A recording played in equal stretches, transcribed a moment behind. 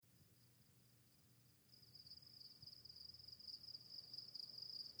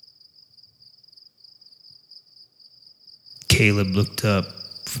Caleb looked up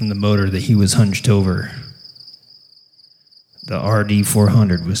from the motor that he was hunched over. The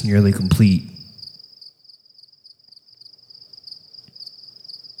RD-400 was nearly complete.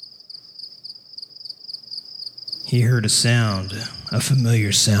 He heard a sound, a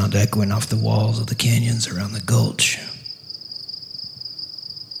familiar sound echoing off the walls of the canyons around the gulch.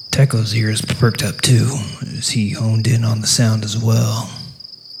 Teko's ears perked up too, as he honed in on the sound as well.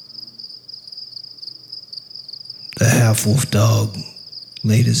 The half-wolf dog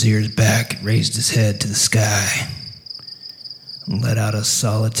laid his ears back and raised his head to the sky and let out a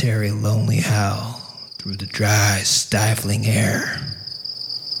solitary, lonely howl through the dry, stifling air.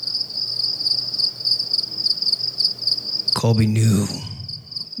 Colby knew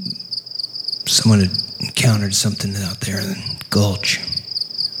someone had encountered something out there in the gulch.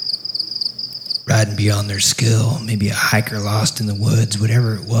 Riding beyond their skill, maybe a hiker lost in the woods,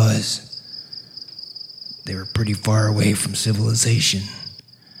 whatever it was. They were pretty far away from civilization,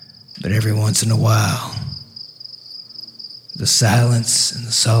 but every once in a while, the silence and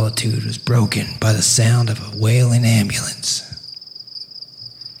the solitude was broken by the sound of a wailing ambulance.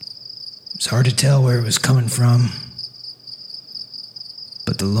 It was hard to tell where it was coming from,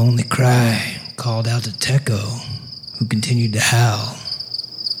 but the lonely cry called out to Teko, who continued to howl.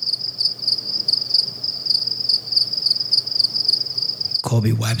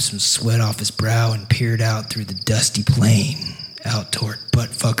 Colby wiped some sweat off his brow and peered out through the dusty plain, out toward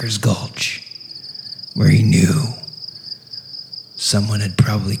Buttfucker's Gulch, where he knew someone had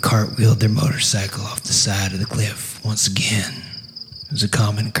probably cartwheeled their motorcycle off the side of the cliff once again. It was a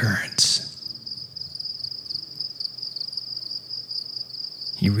common occurrence.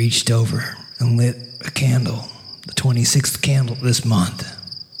 He reached over and lit a candle, the 26th candle this month,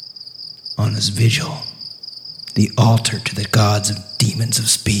 on his vigil. The altar to the gods of demons of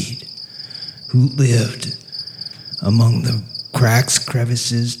speed, who lived among the cracks,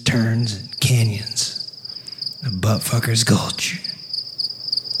 crevices, turns, and canyons of Buttfucker's Gulch.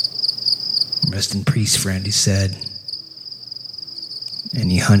 Rest in peace, friend, he said.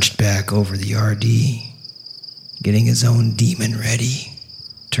 And he hunched back over the RD, getting his own demon ready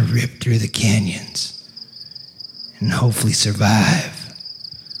to rip through the canyons and hopefully survive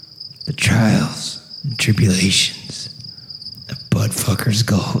the trials and tribulations of Buttfucker's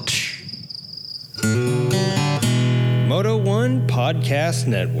Gulch. Moto One Podcast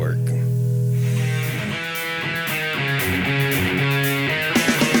Network.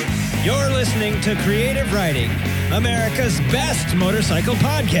 You're listening to Creative Riding, America's best motorcycle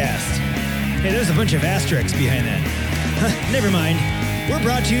podcast. Hey, there's a bunch of asterisks behind that. Never mind. We're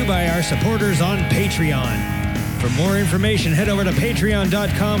brought to you by our supporters on Patreon. For more information, head over to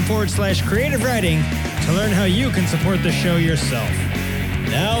patreon.com/creative riding to learn how you can support the show yourself.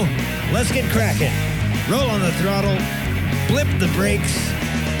 Now, let's get cracking. Roll on the throttle, blip the brakes,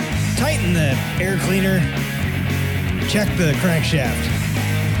 tighten the air cleaner, check the crankshaft,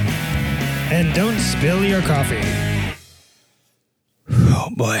 and don't spill your coffee. Oh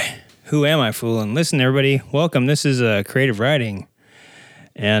boy, who am I fooling? Listen, everybody, welcome. This is Creative Riding,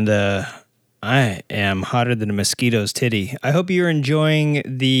 and I am hotter than a mosquito's titty. I hope you're enjoying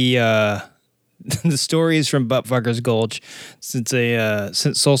the the stories from Buttfucker's Gulch. Since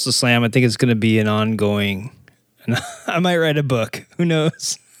Solstice Slam, I think it's going to be an ongoing. And I might write a book. Who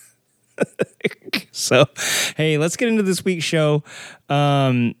knows? So, hey, let's get into this week's show.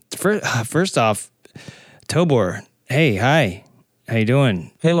 First off, Tobor. Hey, hi. How you doing?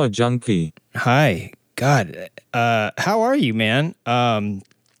 Hello, Junkie. Hi. God. How are you, man?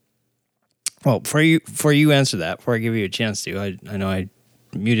 Well, before you answer that, before I give you a chance to, I know I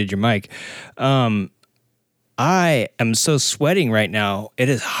muted your mic. I am so sweating right now. It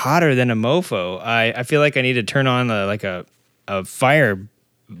is hotter than a mofo. I feel like I need to turn on a fire.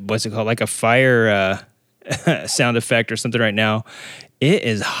 What's it called? Like a fire sound effect or something right now. It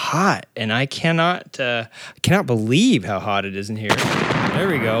is hot, and I cannot believe how hot it is in here. There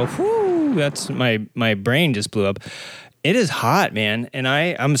we go. Whew, that's my brain just blew up. It is hot, man, and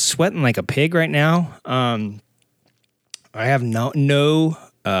I'm sweating like a pig right now. I have no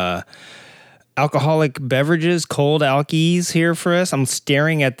alcoholic beverages, cold alkies here for us. I'm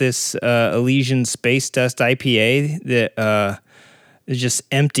staring at this Elysian Space Dust IPA that is just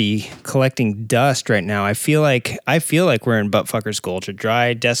empty, collecting dust right now. I feel like we're in Buttfucker's Gulch, a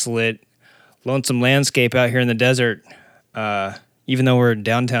dry, desolate, lonesome landscape out here in the desert. Even though we're in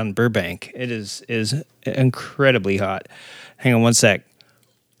downtown Burbank, it is incredibly hot. Hang on one sec.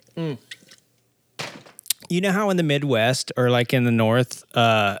 You know how in the Midwest or like in the North,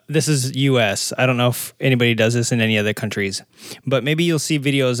 this is US. I don't know if anybody does this in any other countries, but maybe you'll see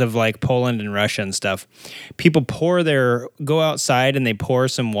videos of like Poland and Russia and stuff. People go outside and they pour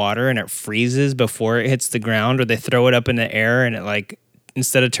some water and it freezes before it hits the ground, or they throw it up in the air and it like,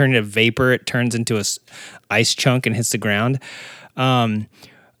 instead of turning to vapor, it turns into a ice chunk and hits the ground.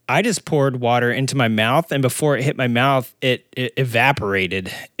 I just poured water into my mouth, and before it hit my mouth, it evaporated.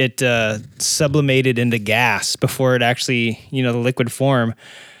 It sublimated into gas before it actually, the liquid form.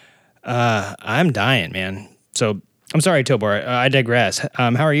 I'm dying, man. So I'm sorry, Tobor. I digress.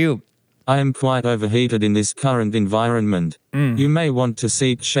 How are you? I am quite overheated in this current environment. You may want to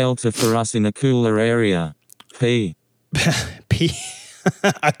seek shelter for us in a cooler area. P.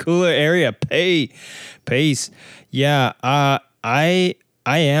 A cooler area. Peace. Yeah.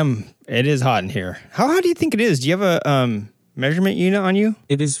 I am. It is hot in here. How hot do you think it is? Do you have a measurement unit on you?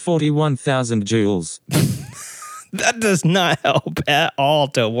 It is 41,000 joules. That does not help at all,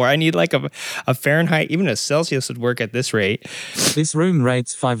 Tobor. I need like a Fahrenheit, even a Celsius would work at this rate. This room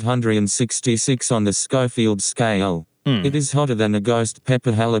rates 566 on the Schofield scale. It is hotter than a ghost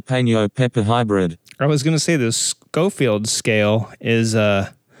pepper jalapeno pepper hybrid. I was going to say the Schofield scale is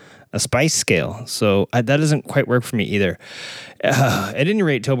a spice scale, so that doesn't quite work for me either. At any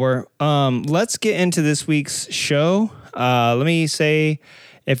rate, Tobor, let's get into this week's show. Let me say,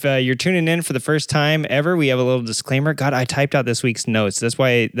 if you're tuning in for the first time ever, we have a little disclaimer. God, I typed out this week's notes. That's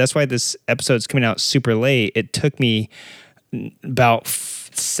why this episode's coming out super late. It took me about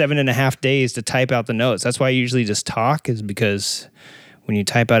 7.5 days to type out the notes. That's why I usually just talk, is because when you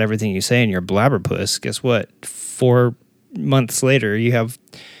type out everything you say and you're blabberpuss, guess what? 4 months later, you have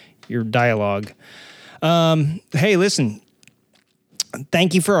your dialogue. Hey, listen.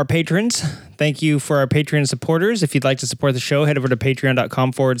 Thank you for our patrons. Thank you for our Patreon supporters. If you'd like to support the show, head over to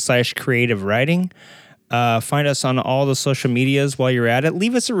patreon.com/creative writing. Find us on all the social medias while you're at it.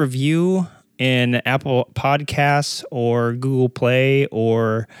 Leave us a review in Apple Podcasts or Google Play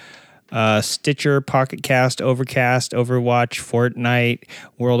or Stitcher, Pocket Cast, Overcast, Overwatch, Fortnite,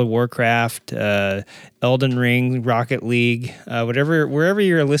 World of Warcraft, Elden Ring, Rocket League, wherever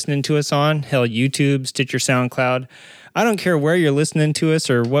you're listening to us on. Hell, YouTube, Stitcher, SoundCloud. I don't care where you're listening to us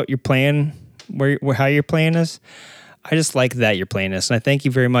or what you're playing, how you're playing us. I just like that you're playing us. And I thank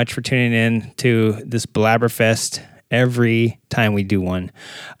you very much for tuning in to this Blabberfest every time we do one.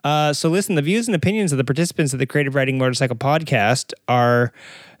 So listen, the views and opinions of the participants of the Creative Writing Motorcycle Podcast are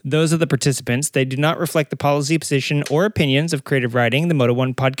those of the participants. They do not reflect the policy, position, or opinions of Creative Writing, the Moto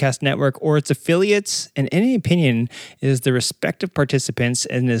One Podcast Network, or its affiliates, and any opinion is the respective participants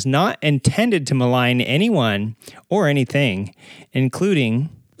and is not intended to malign anyone or anything,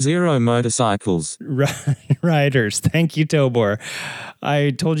 including Zero Motorcycles. Riders. Thank you, Tobor. I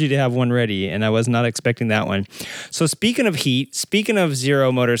told you to have one ready, and I was not expecting that one. So speaking of heat, speaking of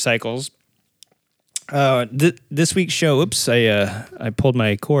Zero Motorcycles, this week's show, I pulled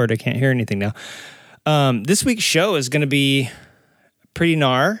my cord. I can't hear anything now. This week's show is going to be pretty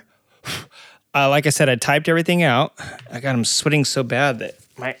gnar. Like I said, I typed everything out. I'm sweating so bad that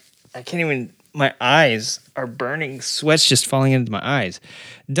my eyes are burning. Sweat's just falling into my eyes.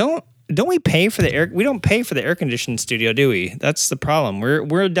 Don't we pay for the air? We don't pay for the air conditioned studio, do we? That's the problem.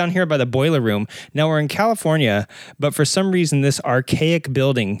 We're down here by the boiler room. Now we're in California, but for some reason this archaic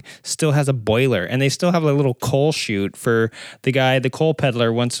building still has a boiler, and they still have a little coal chute for the coal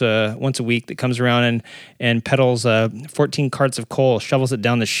peddler once a week that comes around and peddles 14 carts of coal, shovels it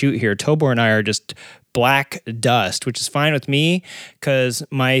down the chute here. Tobor and I are just black dust, which is fine with me because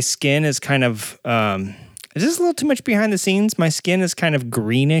my skin is kind of is this a little too much behind the scenes? My skin is kind of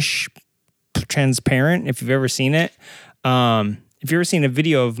greenish, transparent, if you've ever seen it. If you've ever seen a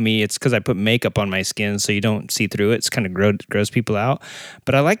video of me, it's because I put makeup on my skin so you don't see through it. It's kind of gross people out.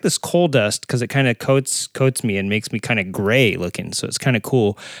 But I like this coal dust because it kind of coats me and makes me kind of gray looking. So it's kind of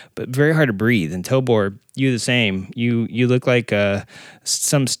cool, but very hard to breathe. And Tobor, you the same. You look like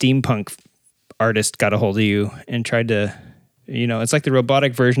some steampunk artist got a hold of you and tried to... it's like the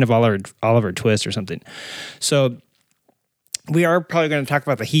robotic version of Oliver Twist or something. So we are probably going to talk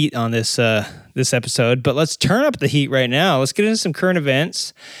about the heat on this episode, but let's turn up the heat right now. Let's get into some current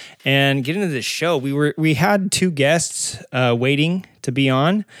events and get into this show. We had 2 guests waiting to be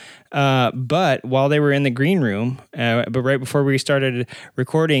on, but while they were in the green room, but right before we started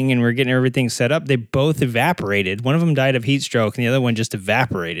recording and we're getting everything set up, they both evaporated. One of them died of heat stroke and the other one just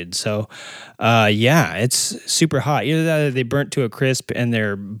evaporated. So, it's super hot. Either that or they burnt to a crisp and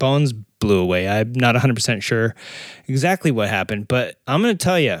their bones blew away. I'm not 100% sure exactly what happened, but I'm going to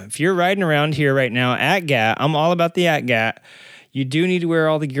tell you, if you're riding around here right now at GAT, I'm all about the at GAT. You do need to wear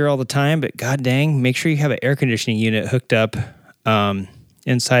all the gear all the time, but god dang, make sure you have an air conditioning unit hooked up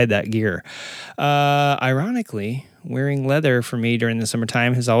inside that gear. Ironically, wearing leather for me during the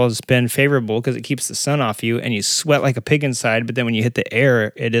summertime has always been favorable because it keeps the sun off you and you sweat like a pig inside, but then when you hit the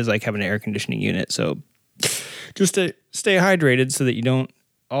air, it is like having an air conditioning unit. So just to stay hydrated so that you don't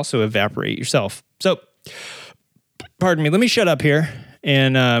also evaporate yourself. So, pardon me, let me shut up here.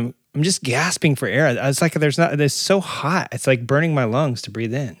 And I'm just gasping for air. It's like it's so hot. It's like burning my lungs to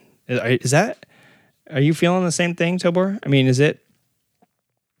breathe in. Are you feeling the same thing, Tobor? I mean, is it?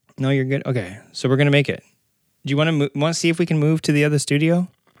 No, you're good. Okay, so we're going to make it. Do you want to see if we can move to the other studio?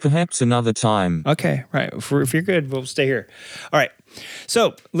 Perhaps another time. Okay, right. If you're good, we'll stay here. All right.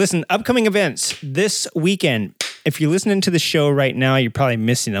 So, listen, upcoming events this weekend. If you're listening to the show right now, you're probably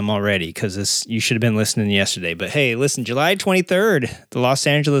missing them already because you should have been listening yesterday. But hey, listen, July 23rd, the Los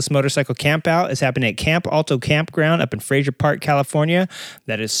Angeles Motorcycle Campout is happening at Camp Alto Campground up in Fraser Park, California.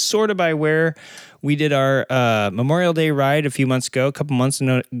 That is sort of by where we did our Memorial Day ride a few months ago, a couple months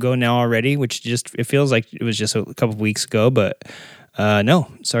ago now already, which it feels like it was just a couple weeks ago, but no,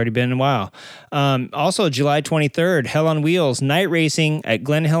 it's already been a while. Also, July 23rd, Hell on Wheels night racing at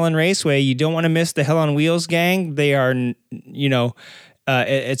Glen Helen Raceway. You don't want to miss the Hell on Wheels gang. They are,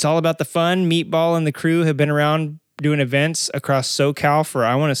 it's all about the fun. Meatball and the crew have been around doing events across SoCal for,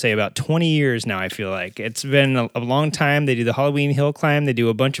 I want to say, about 20 years now, I feel like. It's been a long time. They do the Halloween Hill Climb. They do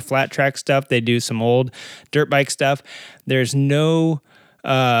a bunch of flat track stuff. They do some old dirt bike stuff. There's no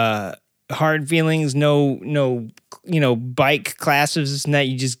hard feelings, no bike classes and that.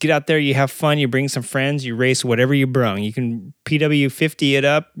 You just get out there, you have fun, you bring some friends, you race whatever you bring. You can PW50 it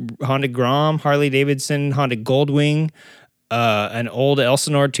up, Honda Grom, Harley Davidson, Honda Goldwing, an old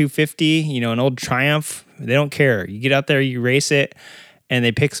Elsinore 250, an old Triumph. They don't care. You get out there, you race it, and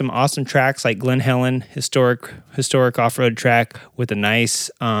they pick some awesome tracks like Glen Helen, historic off-road track with a nice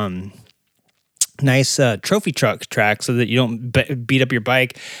trophy truck track so that you don't beat up your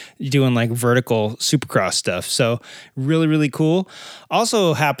bike doing like vertical supercross stuff. So really, really cool.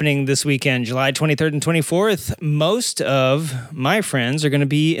 Also happening this weekend, July 23rd and 24th, most of my friends are going to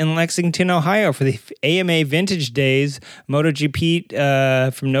be in Lexington, Ohio for the AMA Vintage Days.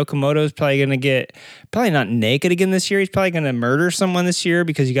 MotoGP from Nokomoto is probably going to get, probably not naked again this year. He's probably going to murder someone this year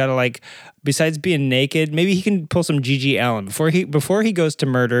because you got to besides being naked, maybe he can pull some G.G. Allen. Before he goes to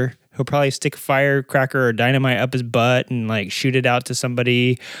murder, he'll probably stick a firecracker or dynamite up his butt and shoot it out to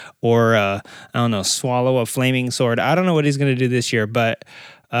somebody, or swallow a flaming sword. I don't know what he's going to do this year, but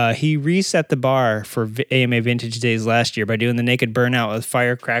he reset the bar for AMA Vintage Days last year by doing the naked burnout with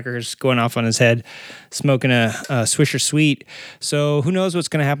firecrackers going off on his head, smoking a Swisher Sweet. So who knows what's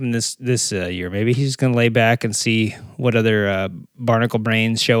going to happen this year? Maybe he's going to lay back and see what other barnacle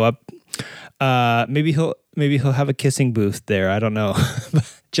brains show up. Maybe he'll have a kissing booth there. I don't know.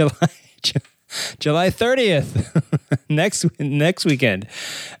 July 30th, next weekend.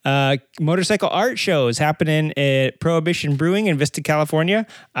 Motorcycle art show is happening at Prohibition Brewing in Vista, California.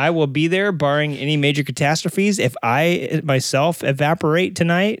 I will be there, barring any major catastrophes. If I myself evaporate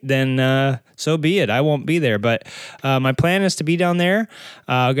tonight, then so be it. I won't be there. But my plan is to be down there.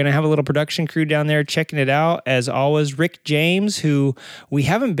 I'm going to have a little production crew down there checking it out. As always, Rick James, who we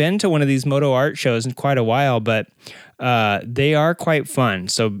haven't been to one of these moto art shows in quite a while, but they are quite fun.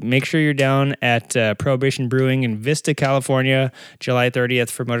 So make sure you're down at Prohibition Brewing in Vista, California, July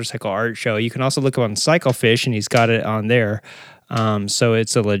 30th for Motorcycle Art Show. You can also look up on Cyclefish, and he's got it on there. So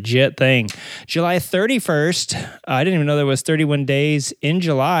it's a legit thing. July 31st, I didn't even know there was 31 days in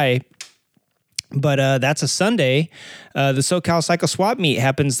July, but that's a Sunday. The SoCal Cycle Swap Meet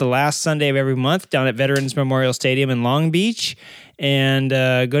happens the last Sunday of every month down at Veterans Memorial Stadium in Long Beach. And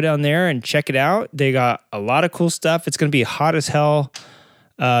go down there and check it out. They got a lot of cool stuff. It's going to be hot as hell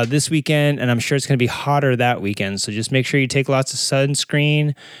this weekend, and I'm sure it's going to be hotter that weekend. So just make sure you take lots of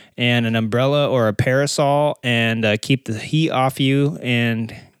sunscreen and an umbrella or a parasol, and keep the heat off you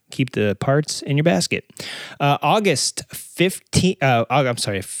and keep the parts in your basket. August 15th.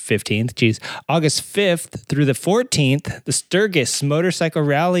 August 5th through the 14th, the Sturgis Motorcycle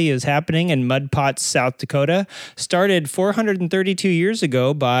Rally is happening in Mud Pots, South Dakota. Started 432 years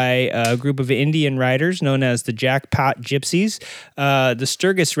ago by a group of Indian riders known as the Jackpot Gypsies. The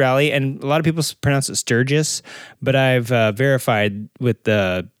Sturgis Rally, and a lot of people pronounce it Sturgis, but I've verified with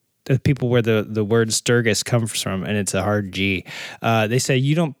the people where the word Sturgis comes from, and it's a hard G. They say,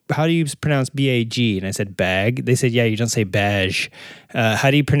 how do you pronounce B-A-G? And I said, bag. They said, yeah, you don't say badge.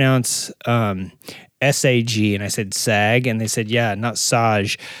 How do you pronounce SAG, and I said SAG, and they said, yeah, not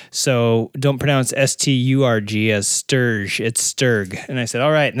SAG. So don't pronounce STURG as Sturge. It's Sturg. And I said,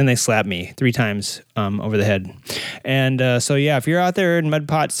 all right. And then they slapped me 3 times over the head. And so, yeah, if you're out there in Mud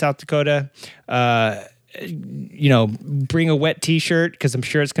Pot, South Dakota, bring a wet T-shirt because I'm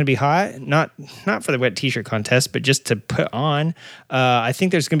sure it's going to be hot. Not for the wet T-shirt contest, but just to put on. I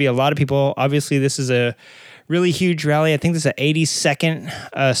think there's going to be a lot of people. Obviously, this is a really huge rally. I think this is an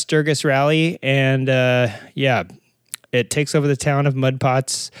 82nd Sturgis rally. And it takes over the town of Mud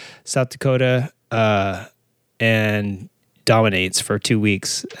Pots, South Dakota, and dominates for 2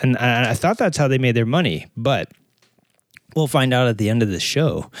 weeks. And I thought that's how they made their money, but we'll find out at the end of the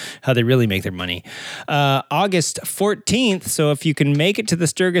show how they really make their money. August 14th, so if you can make it to the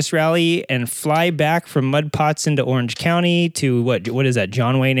Sturgis Rally and fly back from Mud Pots into Orange County to, what is that,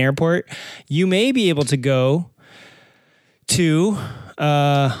 John Wayne Airport, you may be able to go to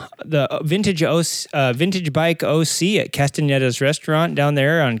the Vintage Bike OC at Castaneda's Restaurant down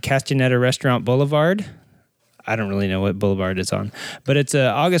there on Castaneda Restaurant Boulevard. I don't really know what boulevard it's on, but it's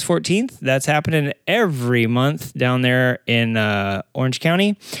August 14th. That's happening every month down there in Orange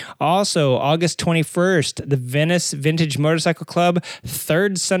County. Also, August 21st, the Venice Vintage Motorcycle Club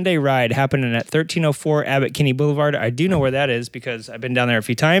third Sunday ride happening at 1304 Abbott Kinney Boulevard. I do know where that is because I've been down there a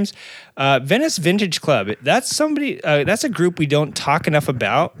few times. Venice Vintage Club. That's that's a group we don't talk enough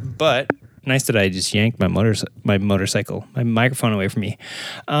about, but nice that I just yanked my microphone away from me.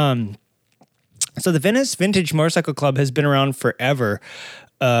 So the Venice Vintage Motorcycle Club has been around forever.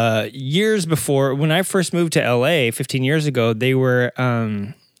 Years before, when I first moved to LA 15 years ago, they were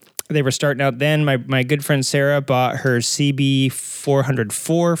starting out then. My good friend Sarah bought her CB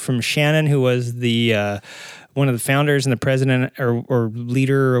 404 from Shannon, who was the one of the founders and the president or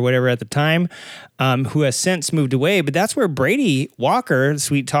leader or whatever at the time, who has since moved away. But that's where Brady Walker, the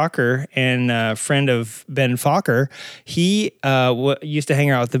sweet talker and friend of Ben Fokker, he used to hang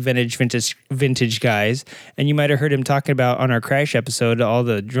out with the vintage guys. And you might have heard him talking about on our crash episode all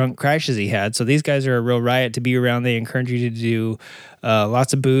the drunk crashes he had. So these guys are a real riot to be around. They encourage you to do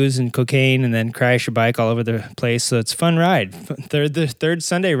lots of booze and cocaine and then crash your bike all over the place. So it's a fun ride. The third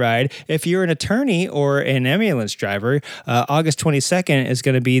Sunday ride. If you're an attorney or an ambulance driver, August 22nd is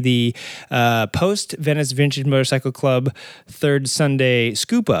going to be the post Venice Vintage Motorcycle Club third Sunday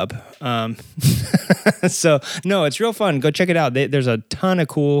scoop up. So no, it's real fun. Go check it out. There's a ton of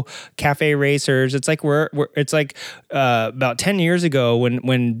cool cafe racers. It's like it's like about 10 years ago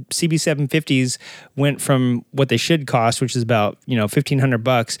when CB750s went from what they should cost, which is about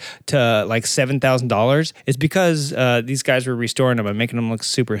 $1,500 to like $7,000. It's because these guys were restoring them and making them look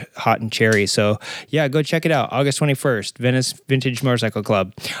super hot and cherry. So yeah, go check it out. August 21st, Venice Vintage Motorcycle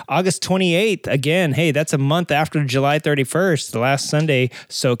Club. August 28th, again, hey, that's a month after July 31st, the last Sunday,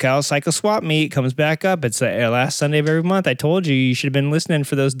 SoCal Cycle Swap Meet comes back up. It's the last Sunday of every month. I told you should have been listening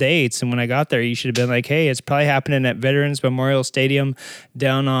for those dates. And when I got there, you should have been like, hey, it's probably happening at Veterans Memorial Stadium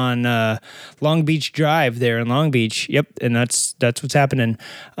down on Long Beach Drive there in Long Beach. Yep, and that's what's happening.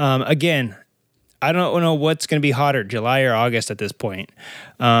 Again, I don't know what's going to be hotter, July or August at this point.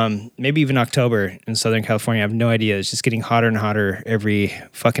 Maybe even October in Southern California. I have no idea. It's just getting hotter and hotter every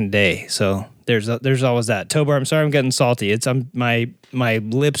fucking day. So there's always that. Tobar, I'm sorry I'm getting salty. It's my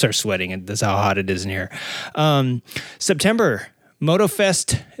lips are sweating and that's how hot it is in here. September,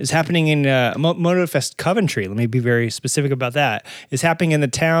 MotoFest is happening in MotoFest Coventry. Let me be very specific about that. It's happening in the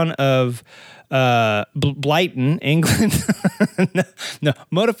town of Blyton, England. no,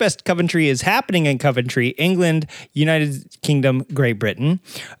 MotoFest Coventry is happening in Coventry, England, United Kingdom, Great Britain.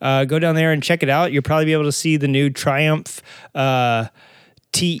 Go down there and check it out. You'll probably be able to see the new Triumph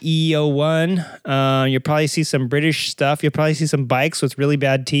TE01. You'll probably see some British stuff. You'll probably see some bikes with really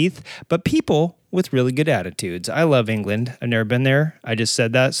bad teeth, but people with really good attitudes. I love England. I've never been there. I just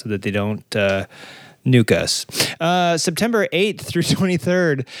said that so that they don't nuke us. September 8th through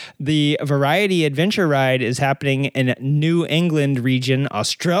 23rd, the Variety Adventure Ride is happening in New England region,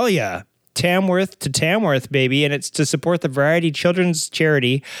 Australia. Tamworth to Tamworth, baby, and it's to support the Variety Children's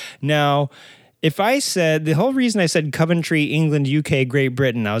Charity. Now, if I said, the whole reason I said Coventry, England, UK, Great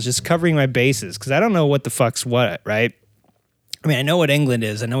Britain, I was just covering my bases because I don't know what the fuck's what, right? I mean, I know what England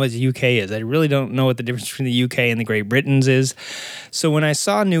is. I know what the UK is. I really don't know what the difference between the UK and the Great Britains is. So when I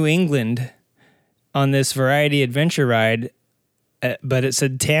saw New England on this Variety Adventure Ride, but it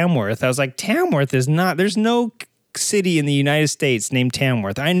said Tamworth, I was like, Tamworth is not, there's no city in the United States named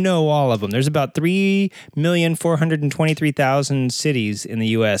Tamworth. I know all of them. There's about 3,423,000 cities in the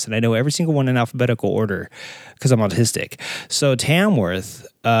U.S., and I know every single one in alphabetical order because I'm autistic. So Tamworth,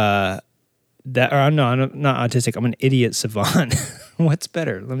 I'm not autistic. I'm an idiot savant. What's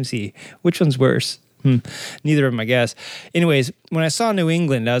better? Let me see. Which one's worse? Neither of them, I guess. Anyways, when I saw New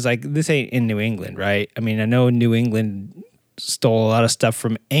England, I was like, this ain't in New England, right? I mean, I know New England stole a lot of stuff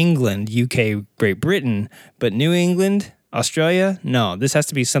from England, UK, Great Britain, but New England, Australia, no, this has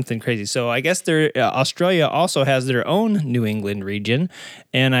to be something crazy. So I guess Australia also has their own New England region,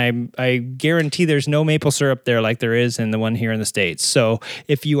 and I guarantee there's no maple syrup there like there is in the one here in the States. So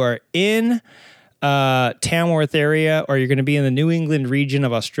if you are in Tamworth area, or you're going to be in the New England region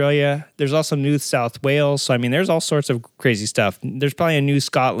of Australia. There's also New South Wales. So, I mean, there's all sorts of crazy stuff. There's probably a New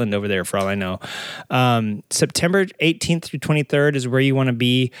Scotland over there for all I know. September 18th through 23rd is where you want to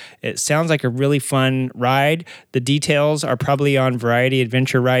be. It sounds like a really fun ride. The details are probably on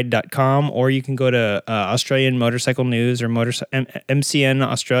varietyadventureride.com, or you can go to Australian Motorcycle News or MCN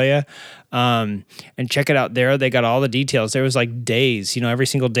Australia. And check it out there. They got all the details. There was like days, every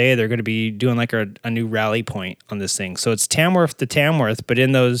single day they're going to be doing like a new rally point on this thing. So it's Tamworth to Tamworth, but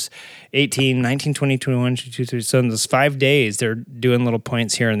in those 18, 19, 20, 21, 22, 23, so in those 5 days, they're doing little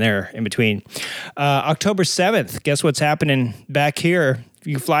points here and there in between. October 7th, guess what's happening back here?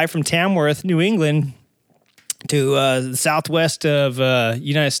 You fly from Tamworth, New England, to the southwest of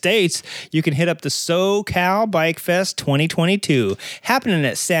United States, you can hit up the SoCal Bike Fest 2022, happening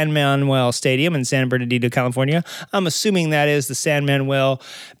at San Manuel Stadium in San Bernardino, California. I'm assuming that is the San Manuel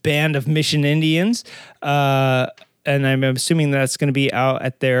Band of Mission Indians, and I'm assuming that's going to be out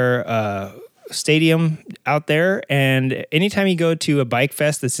at their stadium out there. And anytime you go to a bike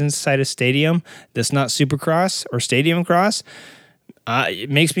fest that's inside a stadium that's not Supercross or Stadium Cross, it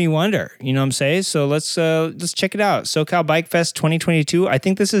makes me wonder, you know what I'm saying? So let's check it out. SoCal Bike Fest 2022. I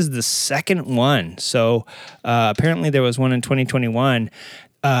think this is the second one. So apparently there was one in 2021.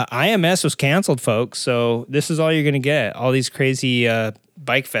 IMS was canceled, folks. So this is all you're going to get. All these crazy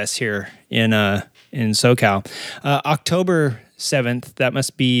bike fests here in SoCal. October 7th, that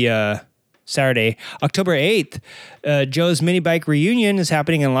must be Saturday, October 8th, Joe's Mini Bike Reunion is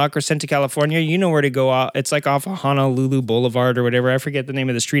happening in La Crescenta, California. You know where to go out. It's like off of Honolulu Boulevard or whatever. I forget the name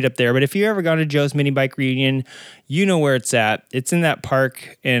of the street up there. But if you ever gone to Joe's Mini Bike Reunion, you know where it's at. It's in that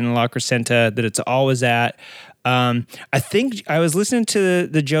park in La Crescenta that it's always at. I think I was listening to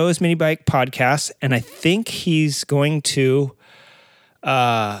the Joe's Mini Bike podcast, and I think he's going to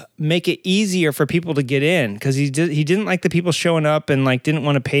make it easier for people to get in, because he didn't like the people showing up and like didn't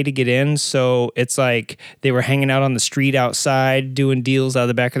want to pay to get in. So it's like they were hanging out on the street outside doing deals out of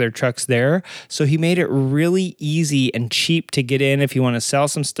the back of their trucks there. So he made it really easy and cheap to get in if you want to sell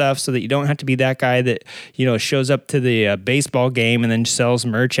some stuff, so that you don't have to be that guy that shows up to the baseball game and then sells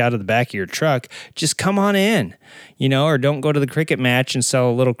merch out of the back of your truck. Just come on in, or don't go to the cricket match and sell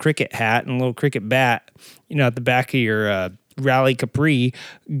a little cricket hat and a little cricket bat, at the back of your Rally Capri.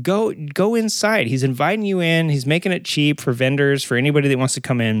 Go inside. He's inviting you in. He's making it cheap for vendors, for anybody that wants to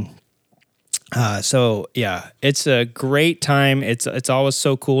come in. So yeah, it's a great time. It's always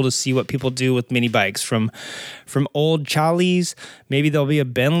so cool to see what people do with mini bikes, from old Charlies. Maybe there'll be a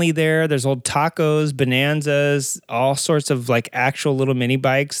Bentley there. There's old Tacos, Bonanzas, all sorts of like actual little mini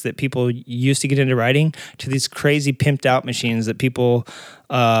bikes that people used to get into riding, to these crazy pimped out machines that people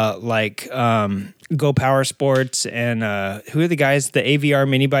like Go Power Sports and who are the guys, the AVR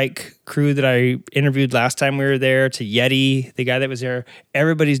mini bike crew that I interviewed last time we were there, to Yeti, the guy that was there.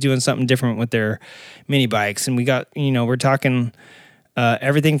 Everybody's doing something different with their mini bikes, and we got we're talking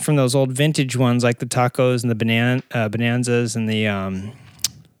everything from those old vintage ones like the Tacos and the Bonanzas and the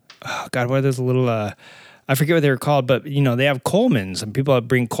what are those little I forget what they were called, but they have Colemans, and people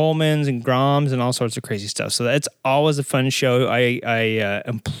bring Colemans and Groms and all sorts of crazy stuff. So that's always a fun show. I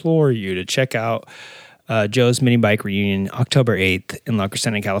implore you to check out Joe's Mini Bike Reunion, October 8th in La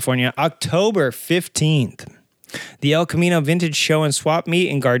Crescenta, California. October 15th, the El Camino Vintage Show and Swap Meet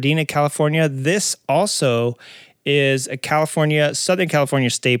in Gardena, California. This also is a Southern California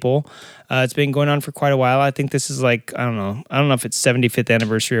staple. It's been going on for quite a while. I think this is like, I don't know if it's 75th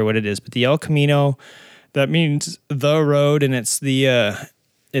anniversary or what it is, but the El Camino, that means the road, and it's the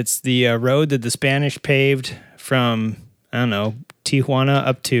road that the Spanish paved from, Tijuana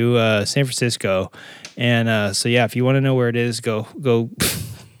up to San Francisco. And so yeah, if you want to know where it is, go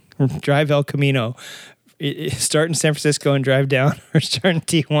drive El Camino. Start in San Francisco and drive down, or start in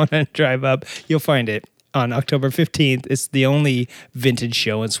Tijuana and drive up. You'll find it on October 15th. It's the only vintage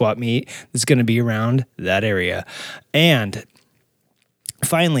show and swap meet that's going to be around that area. And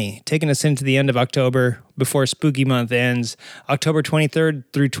finally, taking us into the end of October before spooky month ends, October 23rd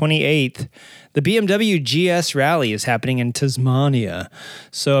through 28th, the BMW GS Rally is happening in Tasmania.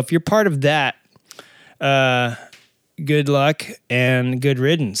 So if you're part of that, good luck and good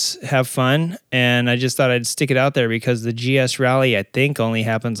riddance. Have fun. And I just thought I'd stick it out there because the GS rally, I think, only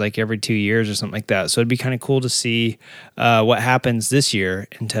happens like every 2 years or something like that. So it'd be kind of cool to see what happens this year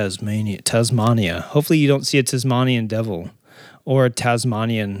in Tasmania. Hopefully you don't see a Tasmanian devil or a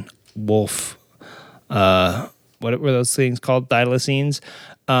Tasmanian wolf. What were those things called? Thylacines.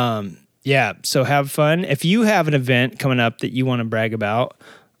 Yeah, so have fun. If you have an event coming up that you want to brag about,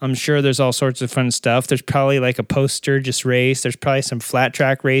 I'm sure there's all sorts of fun stuff. There's probably like a post-Sturgis race. There's probably some flat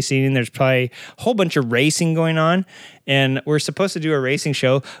track racing. There's probably a whole bunch of racing going on. And we're supposed to do a racing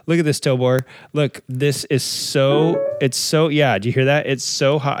show. Look at this, Tobor. Look, this is yeah, do you hear that? It's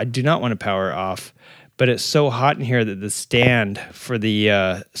so hot. I do not want to power off. But it's so hot in here that the stand for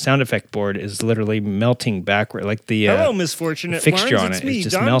the sound effect board is literally melting backward. Like the Hello, misfortunate fixture ones. on It's it me, is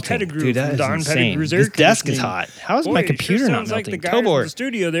just Don melting. Pettigrew Dude, that from is Don insane. Pettigrew's Air This desk is Conditioning. hot. How is Boy, my it computer sure not sounds like melting? the guys in Tobor. the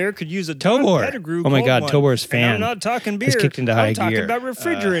studio there could use a Don Tobor. Pettigrew Oh my cold God, one. Tobor's And fan I'm not talking beer. has kicked into high I'm talking gear. about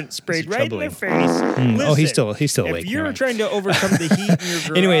refrigerant sprayed this is right in their troubling. face. Oh, he's Listen, still awake. if you're Never trying to overcome the heat in your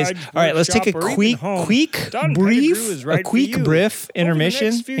garage, Anyways, all right, let's take a workshop, or even home, Don brief, Pettigrew is right a for quick you. brief Over the intermission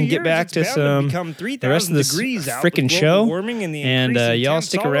next few and get years, back it's to bound some become the rest of this 3,000 degrees out freaking with global show. warming and the And increasing y'all temps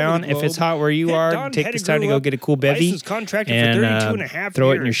stick all over around. the If it's globe. hot where you Hit are, Don take this Pettigrew time to go up, get a cool bevy licensed contractor for and 32 and a half throw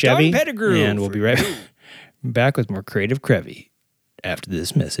it in your years. Chevy. Don Pettigrew And we'll be right back with more Creative Crevy after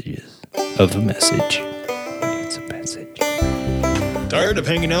this messages of a message. It's a message. Tired of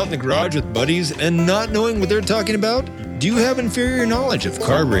hanging out in the garage with buddies and not knowing what they're talking about? Do you have inferior knowledge of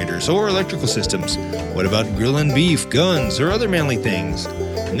carburetors or electrical systems? What about grilling beef, guns, or other manly things?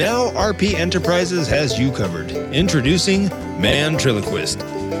 Now RP Enterprises has you covered. Introducing Mantriloquist.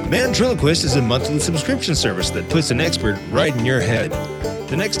 Mantriloquist is a monthly subscription service that puts an expert right in your head.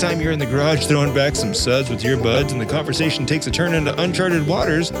 The next time you're in the garage throwing back some suds with your buds and the conversation takes a turn into uncharted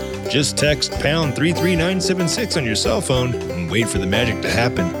waters, just text pound 33976 on your cell phone and wait for the magic to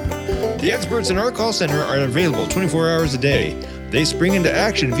happen. The experts in our call center are available 24 hours a day. They spring into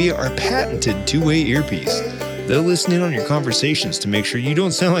action via our patented two-way earpiece. They'll listen in on your conversations to make sure you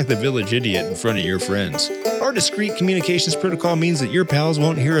don't sound like the village idiot in front of your friends. Our discreet communications protocol means that your pals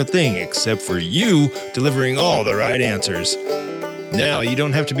won't hear a thing except for you delivering all the right answers. Now, you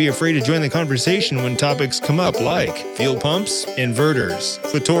don't have to be afraid to join the conversation when topics come up like fuel pumps, inverters,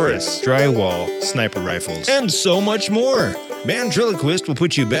 clitoris, drywall, sniper rifles, and so much more. Mantriloquist will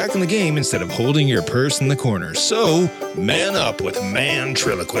put you back in the game instead of holding your purse in the corner. So, man up with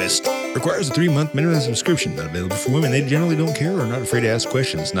Mantriloquist. Requires a 3-month minimum subscription. Not available for women. They generally don't care or are not afraid to ask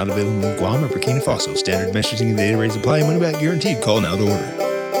questions. Not available in Guam or Burkina Faso. Standard messaging and data rates apply. Money back guaranteed. Call now to order.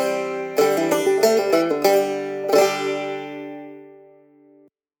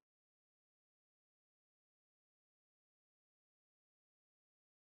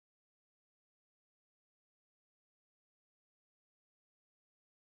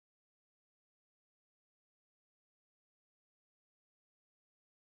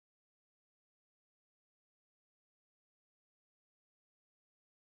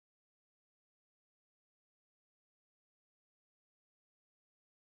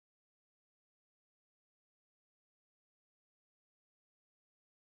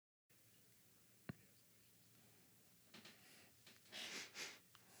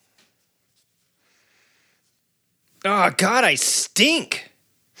 Oh, God, I stink.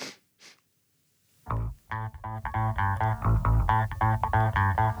 For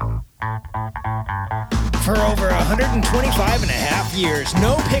over 125 and a half years,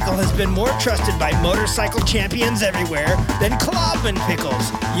 no pickle has been more trusted by motorcycle champions everywhere than Klobman Pickles.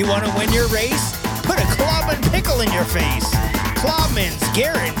 You want to win your race? Put a Klobman pickle in your face. Klobman's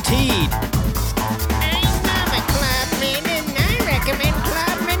guaranteed. I'm Mama Klobman, and I recommend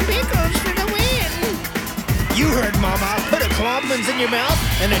Klobman Pickles for the win. You heard, Mama. Put a Klobman's in your mouth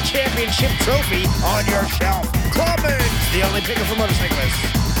and a championship trophy on your shelf. Klobman's, the only pickle for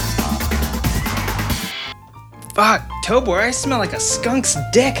motorcyclists. Fuck, Tobor, I smell like a skunk's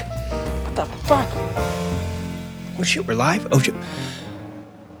dick. What the fuck? Oh shit, we're live? Oh shit.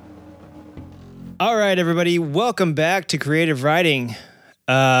 All right, everybody, welcome back to Creative Writing.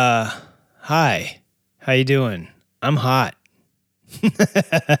 Hi. How you doing? I'm hot. Hey,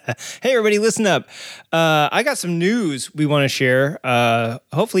 everybody, listen up. I got some news we want to share.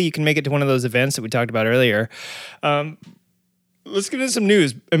 Hopefully you can make it to one of those events that we talked about earlier. Let's get into some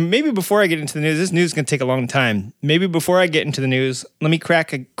news. And maybe before I get into the news, this news is going to take a long time. Maybe before I get into the news, let me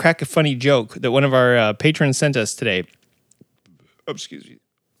crack a funny joke that one of our patrons sent us today. Oh, excuse me.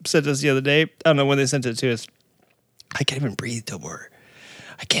 Sent us the other day. I don't know when they sent it to us. I can't even breathe, Tobor.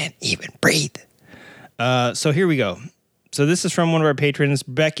 I can't even breathe. So here we go. So this is from one of our patrons,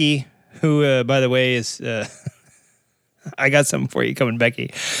 Becky, who, by the way, is I got something for you coming,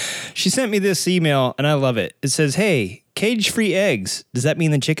 Becky. She sent me this email, and I love it. It says, hey, cage-free eggs. Does that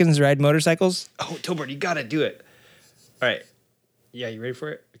mean the chickens ride motorcycles? Oh, Tobert, you got to do it. All right. Yeah, you ready for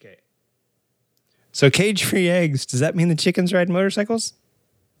it? Okay. So cage-free eggs. Does that mean the chickens ride motorcycles?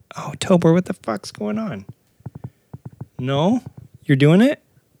 Oh, Tobert, what the fuck's going on? No? You're doing it?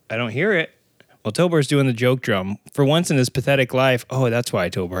 I don't hear it. Well, Tobert's doing the joke drum. For once in his pathetic life. Oh, that's why,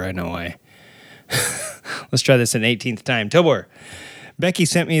 Tobert. I know why. Let's try this an 18th time. Tobert, Becky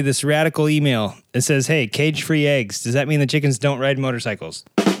sent me this radical email. It says, hey, cage-free eggs. Does that mean the chickens don't ride motorcycles?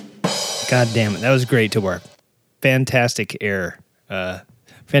 God damn it. That was great, Tobert. Fantastic error.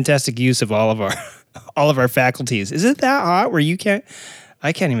 Fantastic use of all of our faculties. Is it that hot where you can't?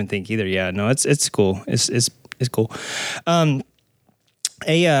 I can't even think either. Yeah, no, it's cool. It's cool.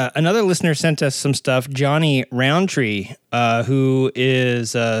 Another listener sent us some stuff. Johnny Roundtree, who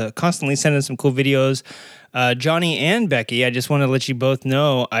is constantly sending some cool videos. Johnny and Becky, I just want to let you both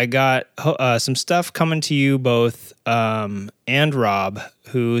know I got some stuff coming to you both, and Rob,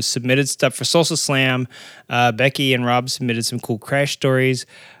 who submitted stuff for Salsa Slam. Becky and Rob submitted some cool crash stories.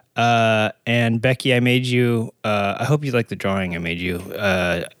 And Becky, I made you. I hope you like the drawing I made you.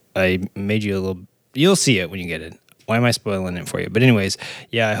 I made you a little. You'll see it when you get it. Why am I spoiling it for you? But anyways,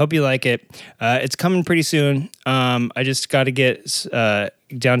 yeah, I hope you like it. It's coming pretty soon. I just got to get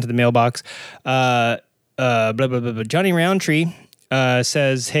down to the mailbox. Blah, blah, blah, blah. Johnny Roundtree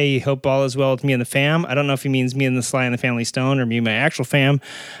says, hey, hope all is well with me and the fam. I don't know if he means me and the Sly and the Family Stone or me and my actual fam.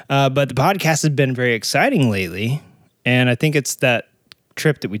 But the podcast has been very exciting lately. And I think it's that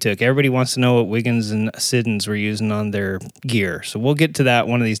trip that we took. Everybody wants to know what Wiggins and Siddons were using on their gear. So we'll get to that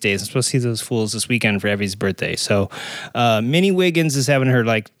one of these days. I'm supposed to see those fools this weekend for Evie's birthday. So Minnie Wiggins is having her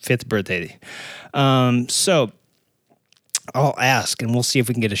 5th birthday. So I'll ask and we'll see if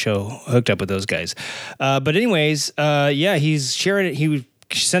we can get a show hooked up with those guys. But anyways, yeah, he's sharing it. He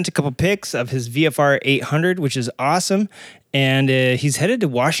sent a couple pics of his VFR 800, which is awesome. And he's headed to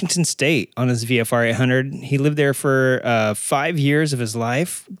Washington State on his VFR 800. He lived there for 5 years of his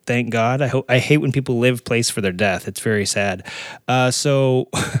life. Thank God. I hate when people live place for their death. It's very sad. So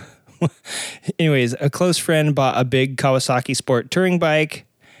anyways, a close friend bought a big Kawasaki Sport touring bike.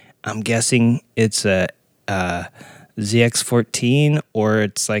 I'm guessing it's a ZX14 or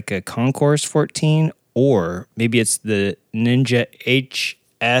it's like a Concourse 14 or maybe it's the Ninja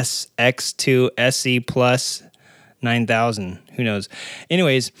HS X2 SE Plus 9,000. Who knows?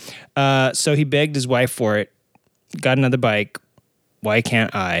 Anyways, so he begged his wife for it. Got another bike. Why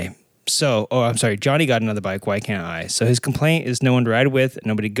can't I? So, I'm sorry. Johnny got another bike. Why can't I? So his complaint is no one to ride with,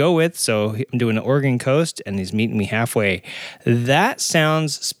 nobody to go with. So I'm doing the Oregon coast, and he's meeting me halfway. That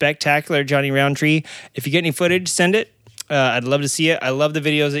sounds spectacular, Johnny Roundtree. If you get any footage, send it. I'd love to see it. I love the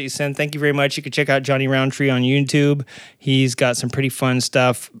videos that you send. Thank you very much. You can check out Johnny Roundtree on YouTube. He's got some pretty fun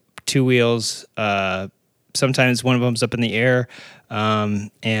stuff. 2 wheels. Sometimes one of them's up in the air,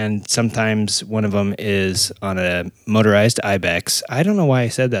 and sometimes one of them is on a motorized Ibex. I don't know why I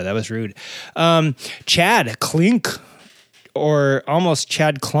said that. That was rude. Chad Clink, or almost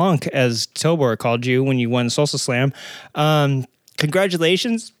Chad Clunk, as Tobor called you when you won Salsa Slam.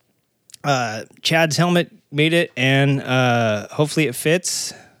 Congratulations. Chad's helmet made it, and hopefully it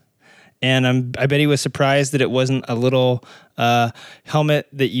fits. And I bet he was surprised that it wasn't a little helmet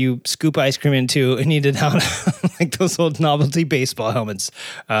that you scoop ice cream into and eat it out like those old novelty baseball helmets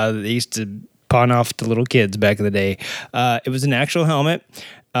that they used to pawn off to little kids back in the day. It was an actual helmet.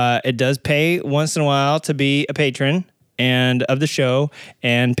 It does pay once in a while to be a patron and of the show.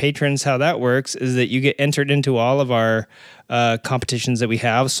 And patrons, how that works is that you get entered into all of our competitions that we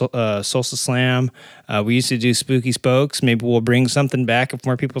have. Salsa Slam. We used to do Spooky Spokes. Maybe we'll bring something back if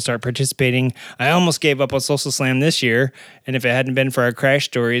more people start participating. I almost gave up on Salsa Slam this year, and if it hadn't been for our crash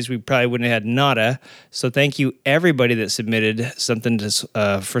stories, we probably wouldn't have had nada. So thank you everybody that submitted something to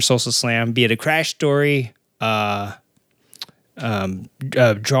for Salsa Slam, be it a crash story, drawing,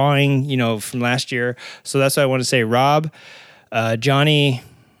 from last year. So that's what I want to say. Rob, Johnny,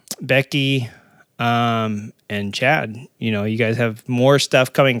 Becky, and Chad, you guys have more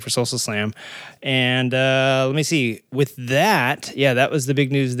stuff coming for Salsa Slam. And let me see. With that, yeah, that was the big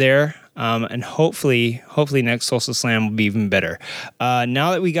news there. And hopefully next Salsa Slam will be even better.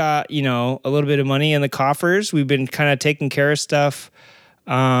 Now that we got, a little bit of money in the coffers, we've been kind of taking care of stuff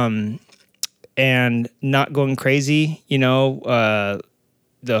and not going crazy.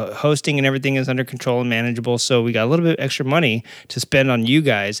 The hosting and everything is under control and manageable, so we got a little bit extra money to spend on you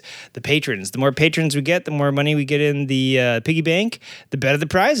guys, the patrons. The more patrons we get, the more money we get in the piggy bank, the better the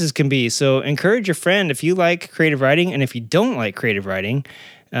prizes can be. So encourage your friend if you like creative writing, and if you don't like creative writing,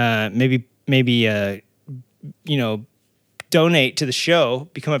 maybe donate to the show,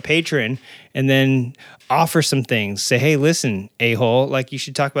 become a patron, and then offer some things. Say, hey, listen, a-hole, like you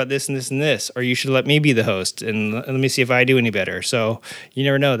should talk about this and this and this, or you should let me be the host and let me see if I do any better. So you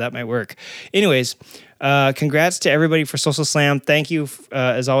never know, that might work. Anyways, congrats to everybody for Social Slam. Thank you,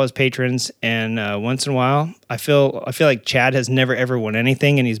 as always, patrons. And once in a while, I feel like Chad has never ever won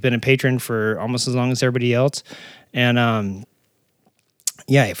anything, and he's been a patron for almost as long as everybody else. And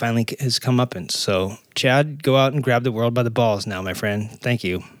yeah, he finally has come up. And so, Chad, go out and grab the world by the balls now, my friend. Thank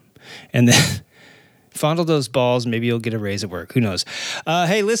you. And then fondle those balls. Maybe you'll get a raise at work. Who knows?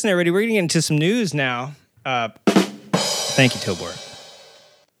 Hey, listen, everybody, we're going to get into some news now. Thank you, Tobor.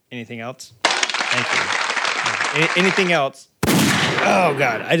 Anything else? Thank you. Anything else? Oh,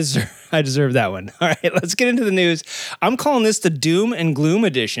 God, I deserve that one. All right, let's get into the news. I'm calling this the Doom and Gloom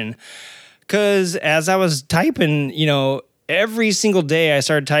edition because as I was typing, every single day I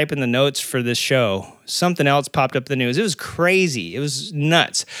started typing the notes for this show, something else popped up in the news. It was crazy. It was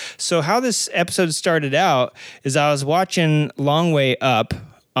nuts. So how this episode started out is I was watching Long Way Up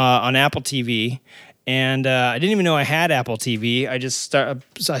on Apple TV, and I didn't even know I had Apple TV.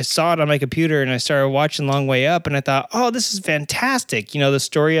 I saw it on my computer, and I started watching Long Way Up, and I thought, oh, this is fantastic. The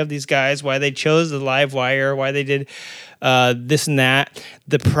story of these guys, why they chose the live wire, why they did this and that,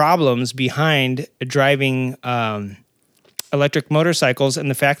 the problems behind driving electric motorcycles,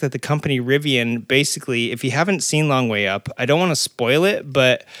 and the fact that the company Rivian, basically, if you haven't seen Long Way Up, I don't want to spoil it,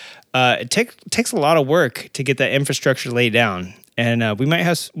 but it takes a lot of work to get that infrastructure laid down. And we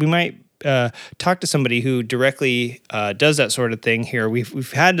might talk to somebody who directly does that sort of thing here.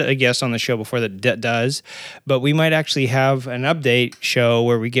 We've had a guest on the show before that does, but we might actually have an update show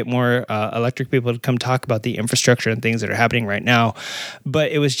where we get more electric people to come talk about the infrastructure and things that are happening right now.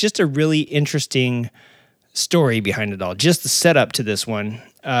 But it was just a really interesting story behind it all. Just the setup to this one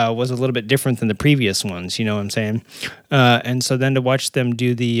was a little bit different than the previous ones, you know what I'm saying? And so then to watch them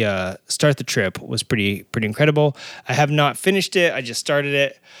do the start the trip was pretty incredible. I have not finished it. I just started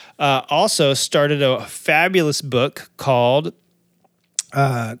it. Also started a fabulous book called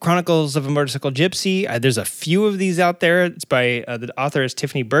Chronicles of a Motorcycle Gypsy. There's a few of these out there. It's by the author is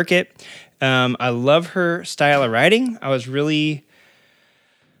Tiffany Burkett. I love her style of writing. I was really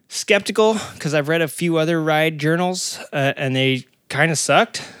skeptical because I've read a few other ride journals and they kind of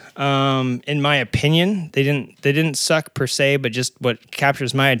sucked. In my opinion, they didn't suck per se, but just what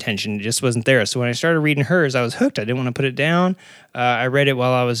captures my attention just wasn't there. So when I started reading hers, I was hooked. I didn't want to put it down. I read it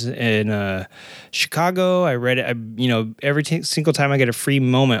while I was in Chicago. I read it, every single time I get a free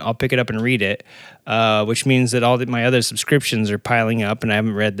moment, I'll pick it up and read it, which means that all my other subscriptions are piling up and I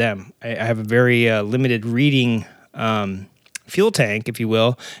haven't read them. I have a very limited reading fuel tank, if you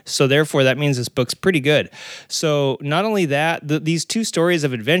will. So therefore, that means this book's pretty good. So not only that, these two stories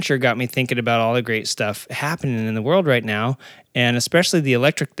of adventure got me thinking about all the great stuff happening in the world right now, and especially the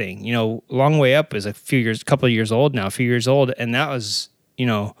electric thing. Long Way Up is a couple of years old now, and that was,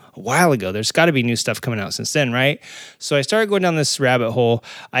 a while ago. There's got to be new stuff coming out since then, right? So I started going down this rabbit hole.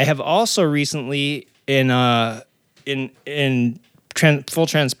 I have also recently, in full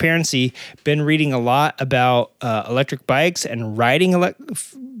transparency, been reading a lot about electric bikes and riding a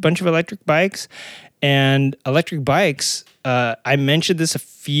bunch of electric bikes. And electric bikes, I mentioned this a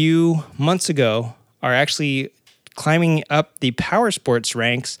few months ago, are actually climbing up the power sports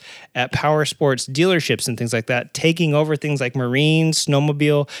ranks at power sports dealerships and things like that, taking over things like marine,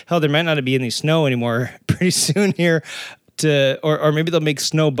 snowmobile. Hell, there might not be any snow anymore pretty soon here. Or maybe they'll make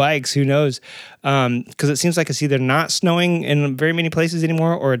snow bikes, who knows? Because it seems like it's either not snowing in very many places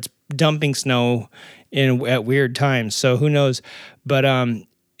anymore, or it's dumping snow at weird times. So who knows? But at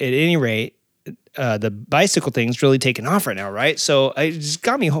any rate, the bicycle thing's really taken off right now, right? So it just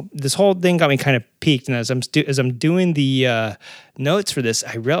got me. This whole thing got me kind of peaked, and as I'm doing the notes for this,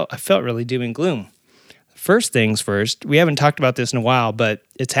 I felt really doom and gloom. First things first, we haven't talked about this in a while, but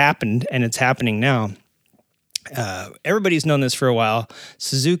it's happened, and it's happening now. Everybody's known this for a while.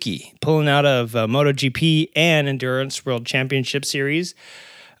 Suzuki pulling out of MotoGP and Endurance World Championship Series.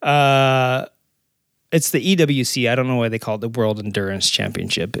 It's the EWC. I don't know why they call it the World Endurance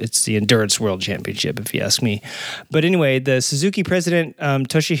Championship. It's the Endurance World Championship, if you ask me. But anyway, the Suzuki president,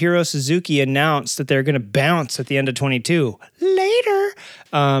 Toshihiro Suzuki, announced that they're going to bounce at the end of 22. Later.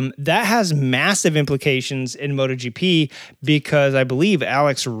 That has massive implications in MotoGP because I believe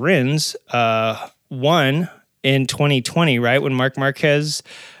Alex Rins won in 2020, right? When Marc Marquez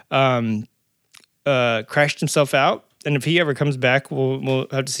crashed himself out. And if he ever comes back, we'll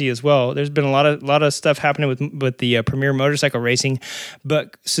have to see as well. There's been a lot of stuff happening with the Premier Motorcycle Racing,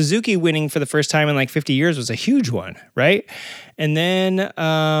 but Suzuki winning for the first time in like 50 years was a huge one, right? And then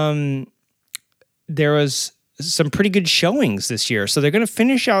there was some pretty good showings this year. So they're going to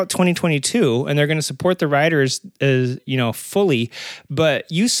finish out 2022 and they're going to support the riders fully. But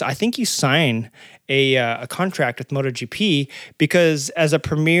I think you sign a contract with MotoGP because as a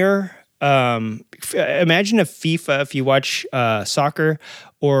premier, imagine if FIFA, if you watch soccer,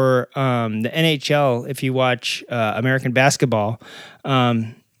 or the NHL, if you watch American basketball,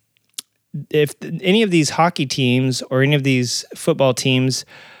 if any of these hockey teams or any of these football teams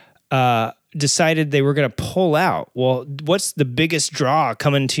decided they were going to pull out, well, what's the biggest draw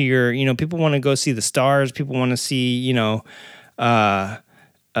coming to your, people want to go see the Stars, people want to see, I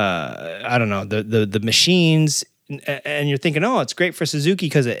don't know, the machines, and you're thinking, oh, it's great for Suzuki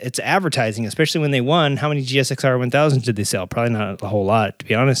because it's advertising, especially when they won. How many GSX-R 1000s did they sell? Probably not a whole lot, to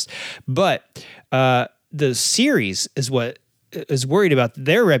be honest. But the series is what is worried about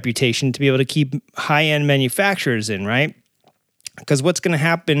their reputation to be able to keep high-end manufacturers in, right? Because what's going to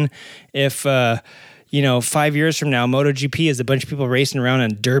happen if, 5 years from now, MotoGP is a bunch of people racing around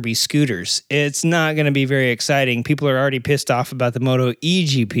on derby scooters? It's not going to be very exciting. People are already pissed off about the Moto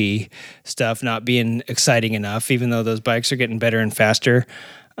eGP stuff not being exciting enough, even though those bikes are getting better and faster.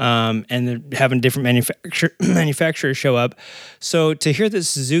 And they're having different manufacturers show up. So to hear that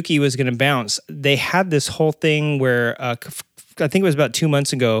Suzuki was going to bounce, they had this whole thing where I think it was about 2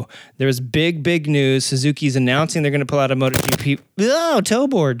 months ago, there was big news. Suzuki's announcing they're going to pull out a MotoGP. Oh, toe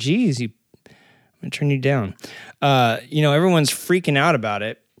board. Geez, I'm going to turn you down. Everyone's freaking out about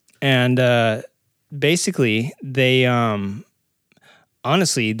it. And basically, they were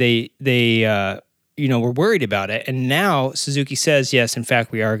worried about it. And now Suzuki says, yes, in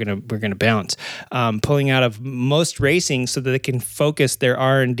fact, we're gonna bounce, pulling out of most racing so that they can focus their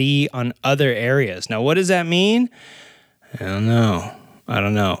R&D on other areas. Now, what does that mean? I don't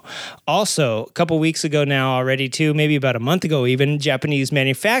know. Also, a couple weeks ago now already too, maybe about a month ago even, Japanese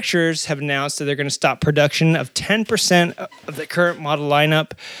manufacturers have announced that they're going to stop production of 10% of the current model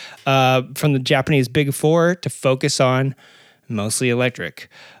lineup from the Japanese Big Four to focus on mostly electric.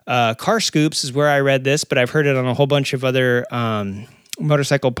 Car Scoops is where I read this, but I've heard it on a whole bunch of other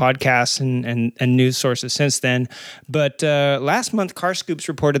motorcycle podcasts and news sources since then. But last month, Car Scoops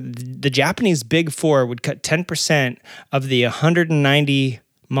reported the Japanese Big Four would cut 10% of the 190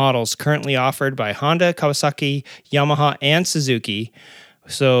 models currently offered by Honda, Kawasaki, Yamaha, and Suzuki.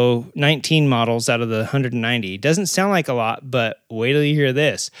 So 19 models out of the 190. Doesn't sound like a lot, but wait till you hear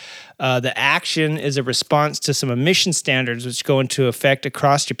this. The action is a response to some emission standards which go into effect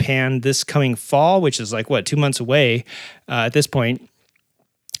across Japan this coming fall, which is 2 months away at this point.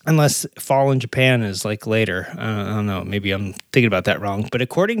 Unless fall in Japan is later. I don't know. Maybe I'm thinking about that wrong. But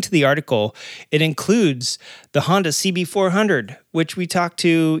according to the article, it includes the Honda CB400, which we talked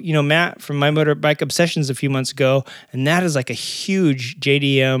to, Matt from My Motorbike Obsessions a few months ago. And that is a huge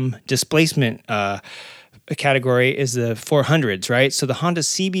JDM displacement category is the 400s, right? So the Honda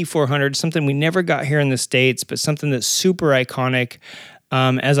CB400, something we never got here in the States, but something that's super iconic.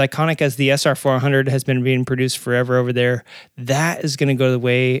 As iconic as the SR400 has been being produced forever over there, that is going to go the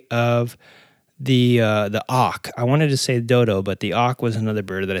way of the auk. I wanted to say dodo, but the auk was another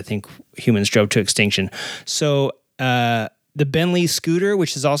bird that I think humans drove to extinction. So the Bentley scooter,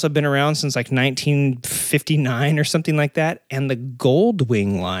 which has also been around since 1959 or something like that, and the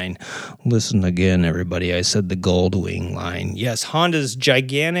Goldwing line. Listen again, everybody. I said the Goldwing line. Yes, Honda's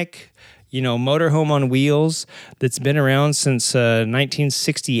gigantic motorhome on wheels that's been around since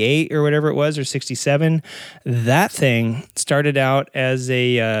 1968 or whatever it was, or 67. That thing started out as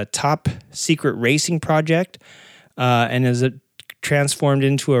a top secret racing project and as it transformed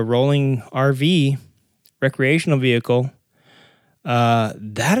into a rolling RV recreational vehicle.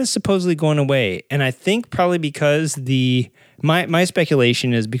 That is supposedly going away. And I think probably because my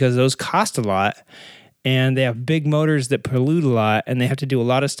speculation is because those cost a lot. And they have big motors that pollute a lot, and they have to do a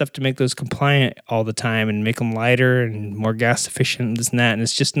lot of stuff to make those compliant all the time and make them lighter and more gas efficient and this and that, and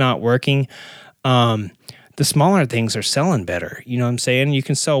it's just not working. The smaller things are selling better. You know what I'm saying? You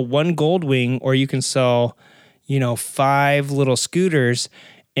can sell one Goldwing, or you can sell, 5 little scooters,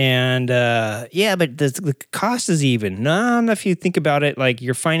 and but the cost is even. Not if you think about it,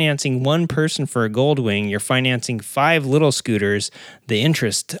 you're financing one person for a Goldwing, you're financing 5 little scooters. The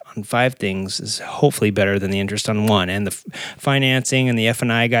interest on 5 things is hopefully better than the interest on one. And the financing and the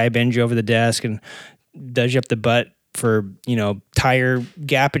F&I guy bends you over the desk and does you up the butt for, tire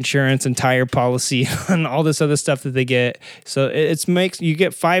gap insurance and tire policy and all this other stuff that they get. So it makes you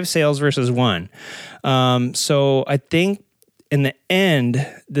get 5 sales versus 1. So I think in the end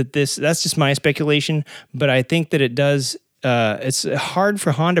that's just my speculation, but I think that it does, it's hard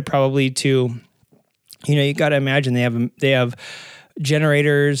for Honda probably to, you got to imagine they have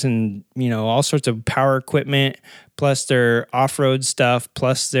generators and, all sorts of power equipment, plus their off-road stuff,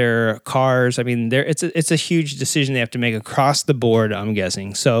 plus their cars. I mean, it's a huge decision they have to make across the board, I'm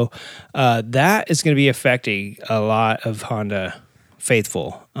guessing. So that is going to be affecting a lot of Honda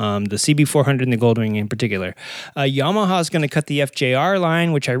faithful, the CB400 and the Goldwing in particular. Yamaha is going to cut the FJR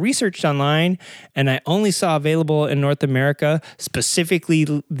line, which I researched online, and I only saw available in North America, specifically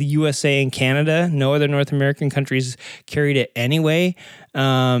the USA and Canada. No other North American countries carried it anyway.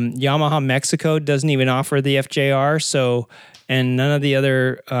 Yamaha Mexico doesn't even offer the FJR, and none of the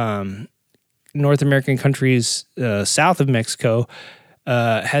other North American countries south of Mexico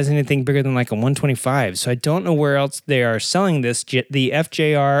has anything bigger than like a 125. So I don't know where else they are selling this. The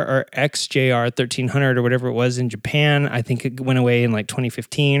FJR or XJR 1300 or whatever it was in Japan, I think it went away in like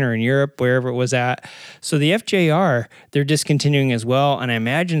 2015, or in Europe, wherever it was at. So the FJR, they're discontinuing as well. And I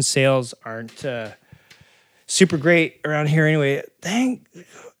imagine sales aren't super great around here anyway. Thank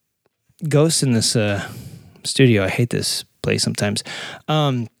ghosts in this studio. I hate this place sometimes.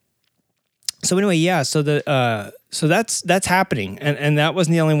 So anyway, yeah. So that's happening, and that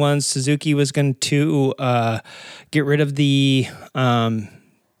wasn't the only one. Suzuki was going to get rid of the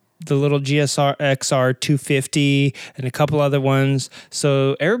little GSR XR 250 and a couple other ones.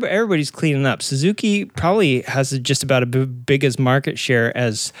 So everybody's cleaning up. Suzuki probably has just about as big as market share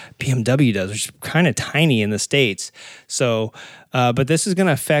as BMW does, which is kind of tiny in the States. So, but this is going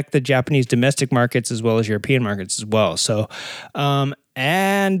to affect the Japanese domestic markets as well as European markets as well. So,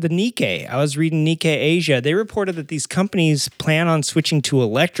 and the Nikkei. I was reading Nikkei Asia. They reported that these companies plan on switching to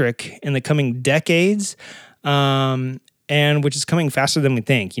electric in the coming decades, and which is coming faster than we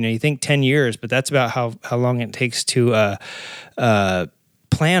think. You think 10 years, but that's about how long it takes to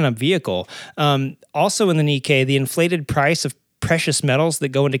plan a vehicle. Also in the Nikkei, the inflated price of precious metals that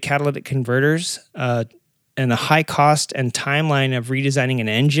go into catalytic converters and the high cost and timeline of redesigning an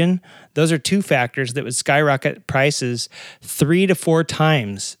engine, those are two factors that would skyrocket prices 3 to 4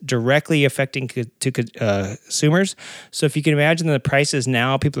 times, directly affecting consumers. So if you can imagine the prices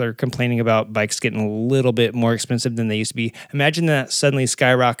now, people are complaining about bikes getting a little bit more expensive than they used to be. Imagine that suddenly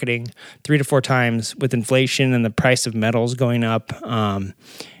skyrocketing 3 to 4 times with inflation and the price of metals going up.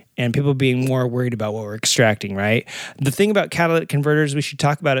 And people being more worried about what we're extracting, right? The thing about catalytic converters, we should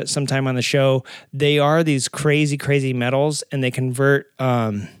talk about it sometime on the show. They are these crazy, crazy metals, and they convert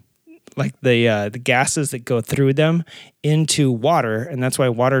like the gases that go through them into water, and that's why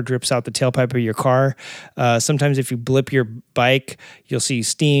water drips out the tailpipe of your car. Sometimes if you blip your bike, you'll see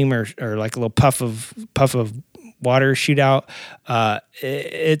steam or like a little puff of water shoot out.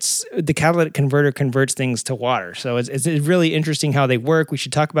 It's the catalytic converter converts things to water. So it's really interesting how they work. We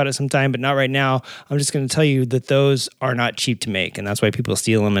should talk about it sometime, but not right now. I'm just going to tell you that those are not cheap to make, and that's why people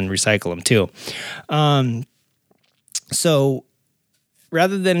steal them and recycle them too. So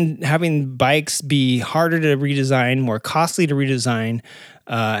rather than having bikes be harder to redesign, more costly to redesign,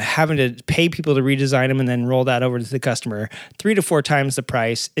 having to pay people to redesign them and then roll that over to the customer 3 to 4 times the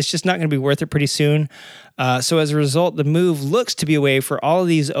price, it's just not going to be worth it pretty soon. So as a result, the move looks to be a way for all of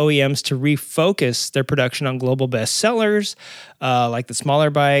these OEMs to refocus their production on global bestsellers, like the smaller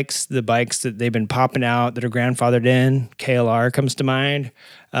bikes, the bikes that they've been popping out that are grandfathered in. KLR comes to mind.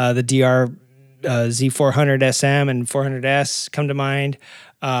 The DR Z400 SM and 400S come to mind.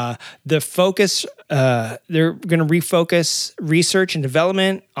 The focus, they're going to refocus research and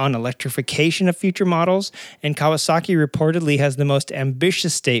development on electrification of future models, and Kawasaki reportedly has the most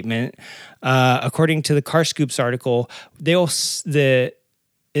ambitious statement. According to the Car Scoops article,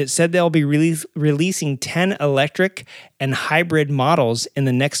 it said they'll be releasing 10 electric and hybrid models in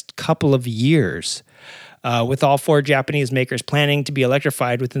the next couple of years. With all 4 Japanese makers planning to be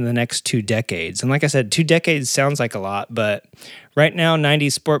electrified within the next 2 decades. And like I said, 2 decades sounds like a lot, but right now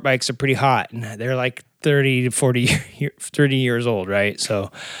 90s sport bikes are pretty hot, and they're like 30 to 30 years old, right?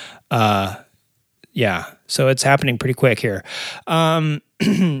 So, yeah, so it's happening pretty quick here.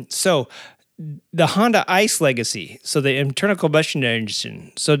 So the Honda ICE legacy, so the internal combustion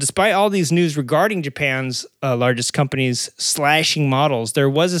engine. So despite all these news regarding Japan's largest companies slashing models, there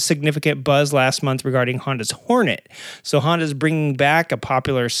was a significant buzz last month regarding Honda's Hornet. So Honda's bringing back a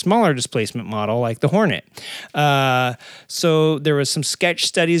popular smaller displacement model like the Hornet. So there was some sketch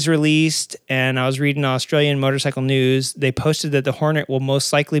studies released, and I was reading Australian Motorcycle News. They posted that the Hornet will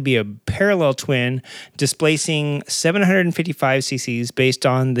most likely be a parallel twin, displacing 755 cc's based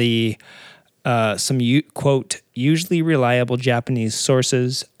on the quote, usually reliable Japanese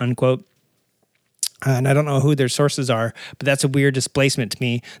sources, unquote. And I don't know who their sources are, but that's a weird displacement to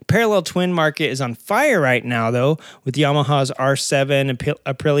me. The parallel twin market is on fire right now, though, with Yamaha's R7 and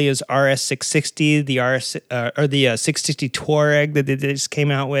Aprilia's RS660, the 660 Touareg that they just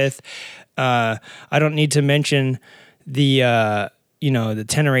came out with. I don't need to mention the the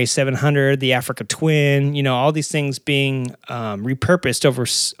Tenere 700, the Africa Twin, all these things being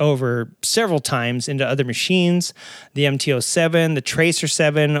repurposed over several times into other machines. The MT-07, the Tracer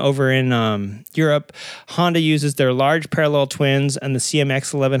 7 over in Europe. Honda uses their large parallel twins and the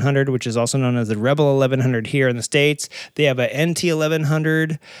CMX 1100, which is also known as the Rebel 1100 here in the States. They have a NT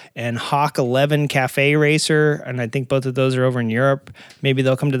 1100 and Hawk 11 Cafe Racer, and I think both of those are over in Europe. Maybe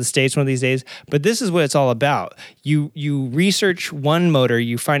they'll come to the States one of these days. But this is what it's all about. You research one motor,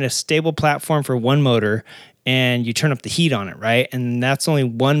 you find a stable platform for one motor, and you turn up the heat on it, right? And that's only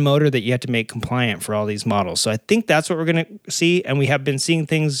one motor that you have to make compliant for all these models. So I think that's what we're going to see, and we have been seeing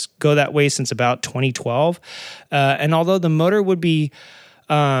things go that way since about 2012. And although the motor would be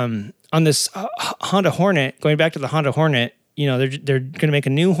on this Honda Hornet, going back to the Honda Hornet, they're going to make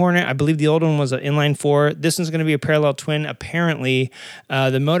a new Hornet. I believe the old one was an inline 4. This one's going to be a parallel twin. Apparently,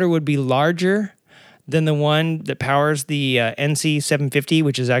 the motor would be larger than the one that powers the NC 750,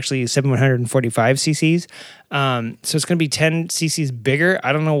 which is actually 745 cc's. So it's going to be 10 cc's bigger.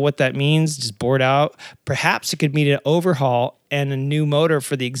 I don't know what that means, just bored out. Perhaps it could mean an overhaul and a new motor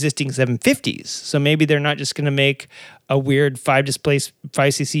for the existing 750s. So maybe they're not just going to make a weird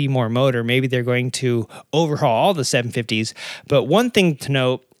 5cc more motor. Maybe they're going to overhaul all the 750s. But one thing to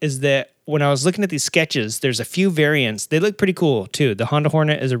note is that when I was looking at these sketches, there's a few variants. They look pretty cool too. The Honda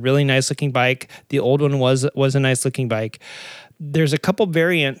Hornet is a really nice looking bike. The old one was a nice looking bike. There's a couple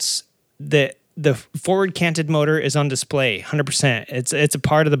variants that the forward canted motor is on display 100%. It's a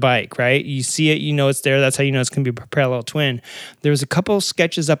part of the bike, right? You see it, it's there. That's how you know it's going to be a parallel twin. There was a couple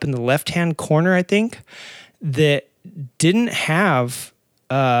sketches up in the left-hand corner, I think, that didn't have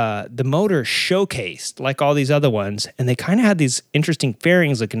the motor showcased like all these other ones, and they kind of had these interesting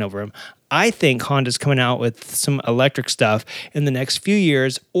fairings looking over them. I think Honda's coming out with some electric stuff in the next few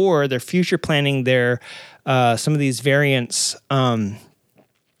years, or they're future planning their some of these variants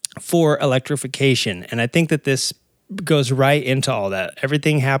for electrification. And I think that this goes right into all that.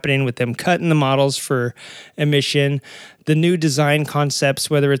 Everything happening with them cutting the models for emission, the new design concepts,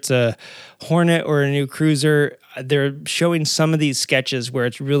 whether it's a Hornet or a new cruiser. They're showing some of these sketches where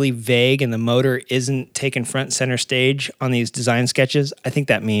it's really vague and the motor isn't taken front center stage on these design sketches. I think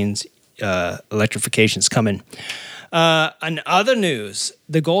that means electrification's coming. In other news,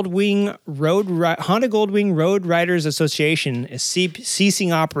 the Honda Goldwing Road Riders Association is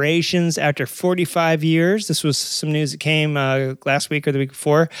ceasing operations after 45 years. This was some news that came last week or the week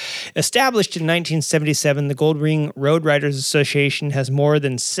before. Established in 1977, the Goldwing Road Riders Association has more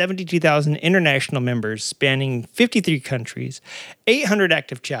than 72,000 international members spanning 53 countries, 800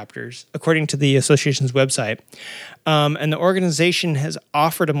 active chapters, according to the association's website. And the organization has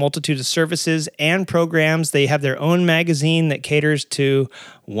offered a multitude of services and programs. They have their own magazine that caters to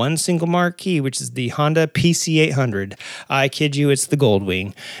one single marquee, which is the Honda PC800. I kid you, it's the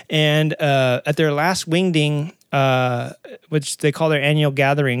Goldwing. And at their last Wingding, which they call their annual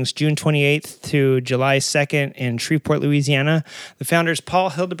gatherings, June 28th to July 2nd in Shreveport, Louisiana, the founders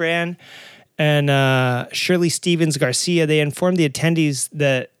Paul Hildebrand and Shirley Stevens Garcia, they informed the attendees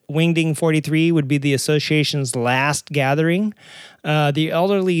that Wingding 43 would be the association's last gathering. The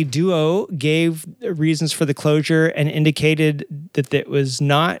elderly duo gave reasons for the closure and indicated that it was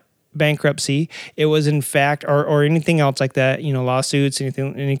not bankruptcy. It was in fact, or anything else like that, lawsuits,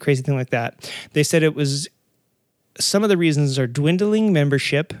 any crazy thing like that. They said it was, some of the reasons are dwindling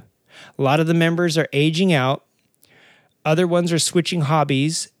membership. A lot of the members are aging out. Other ones are switching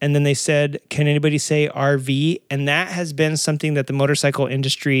hobbies. And then they said, can anybody say RV? And that has been something that the motorcycle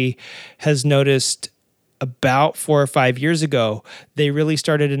industry has noticed about 4 or 5 years ago. They really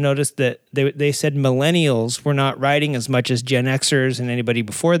started to notice that they said millennials were not riding as much as Gen Xers and anybody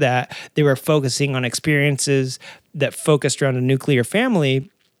before that. They were focusing on experiences that focused around a nuclear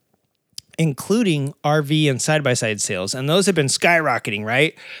family, including RV and side-by-side sales. And those have been skyrocketing,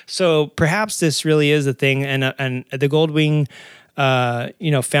 right? So perhaps this really is a thing. And the Goldwing,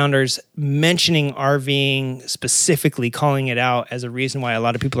 founders mentioning RVing specifically, calling it out as a reason why a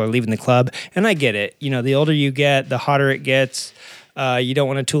lot of people are leaving the club. And I get it. The older you get, the hotter it gets. You don't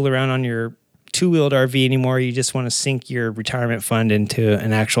want to tool around on your two-wheeled RV anymore. You just want to sink your retirement fund into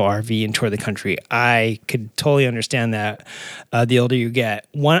an actual RV and tour the country. I could totally understand that the older you get.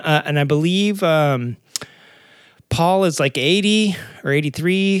 And I believe Paul is like 80 or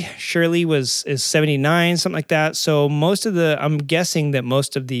 83. Shirley is 79, something like that. So I'm guessing that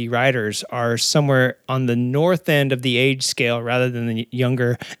most of the riders are somewhere on the north end of the age scale rather than the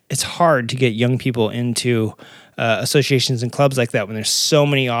younger. It's hard to get young people into associations and clubs like that when there's so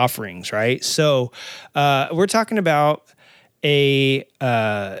many offerings, right? So we're talking about basically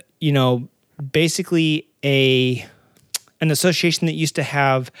an association that used to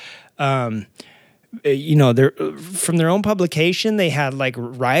have from their own publication, they had like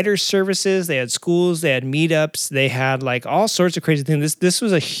rider services, they had schools, they had meetups, they had like all sorts of crazy things. This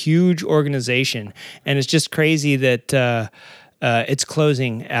was a huge organization, and it's just crazy that it's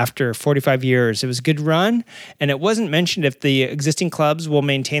closing after 45 years. It was a good run, and it wasn't mentioned if the existing clubs will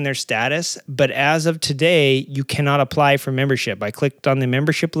maintain their status, but as of today, you cannot apply for membership. I clicked on the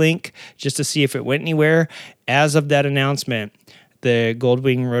membership link just to see if it went anywhere. As of that announcement, the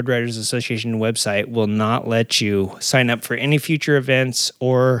Goldwing Road Riders Association website will not let you sign up for any future events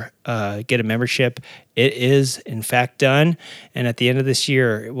or get a membership. It is, in fact, done. And at the end of this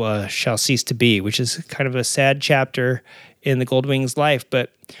year, it shall cease to be, which is kind of a sad chapter in the Goldwing's life.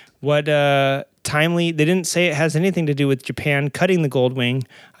 But what timely, they didn't say it has anything to do with Japan cutting the Goldwing.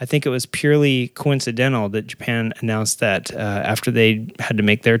 I think it was purely coincidental that Japan announced that after they had to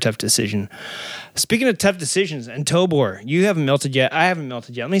make their tough decision. Speaking of tough decisions, and Tobor, you haven't melted yet. I haven't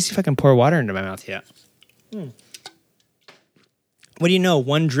melted yet. Let me see if I can pour water into my mouth yet. What do you know?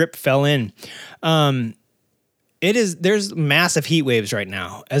 One drip fell in. There's massive heat waves right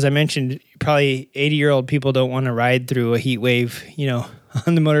now. As I mentioned, probably 80-year-old people don't want to ride through a heat wave,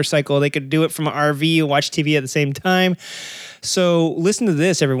 on the motorcycle. They could do it from an RV and watch TV at the same time. So listen to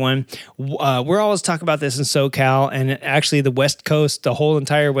this, everyone. We're always talking about this in SoCal, and actually the West Coast, the whole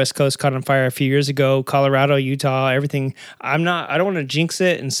entire West Coast caught on fire a few years ago. Colorado, Utah, everything. I don't want to jinx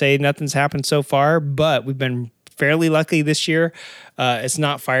it and say nothing's happened so far, but we've been fairly lucky this year. It's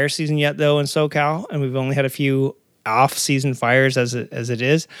not fire season yet, though, in SoCal, and we've only had a few off-season fires as it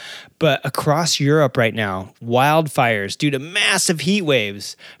is. But across Europe right now, wildfires due to massive heat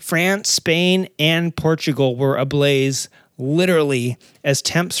waves. France, Spain, and Portugal were ablaze literally as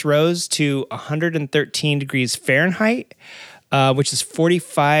temps rose to 113 degrees Fahrenheit, which is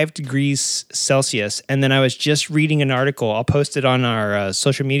 45 degrees Celsius. And then I was just reading an article. I'll post it on our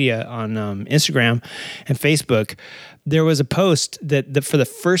social media on Instagram and Facebook. There was a post that for the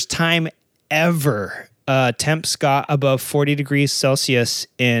first time ever, temps got above 40 degrees Celsius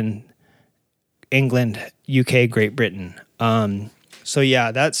in England, UK, Great Britain. So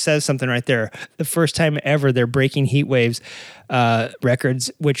yeah, that says something right there. The first time ever they're breaking heat waves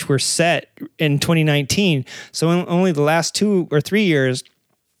records, which were set in 2019. So only the last 2 or 3 years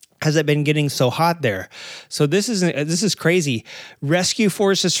has it been getting so hot there. So this is crazy. Rescue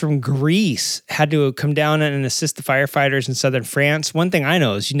forces from Greece had to come down and assist the firefighters in southern France. One thing I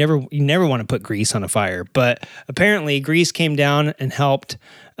know is you never want to put grease on a fire, but apparently Greece came down and helped.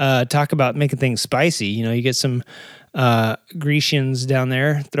 Talk about making things spicy. You get some Grecians down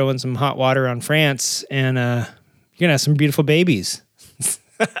there throwing some hot water on France, and you're gonna have some beautiful babies.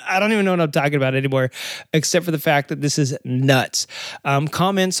 I don't even know what I'm talking about anymore, except for the fact that this is nuts.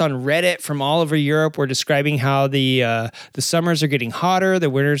 Comments on Reddit from all over Europe were describing how the summers are getting hotter, the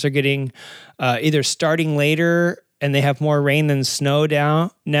winters are getting either starting later, and they have more rain than snow down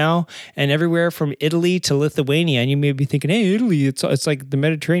now, and everywhere from Italy to Lithuania. And you may be thinking, hey, Italy, it's like the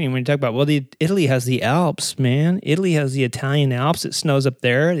Mediterranean when you talk about, well, Italy has the Alps, man. Italy has the Italian Alps. It snows up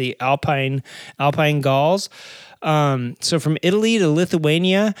there, the Alpine Gauls. So from Italy to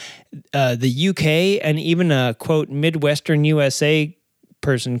Lithuania, the UK, and even a, quote, Midwestern USA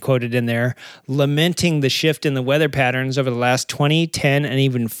person quoted in there, lamenting the shift in the weather patterns over the last 20, 10, and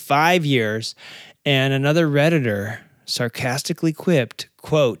even 5 years. And another Redditor sarcastically quipped,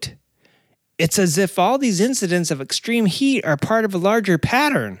 quote, "It's as if all these incidents of extreme heat are part of a larger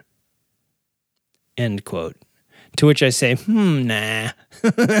pattern." End quote. To which I say, nah.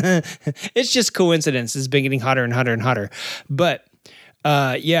 It's just coincidence. It's been getting hotter and hotter and hotter. But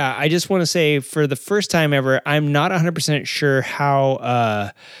yeah, I just want to say for the first time ever, I'm not 100% sure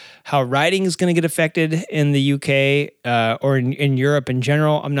how riding is going to get affected in the UK or in Europe in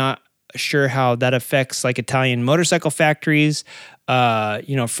general. I'm not sure how that affects like Italian motorcycle factories,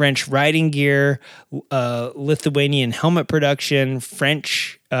 French riding gear, Lithuanian helmet production,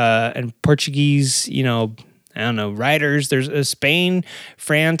 French and Portuguese, riders. There's Spain,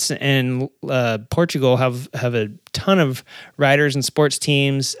 France, and Portugal have a ton of riders and sports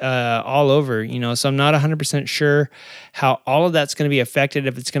teams all over, so I'm not 100% sure how all of that's going to be affected,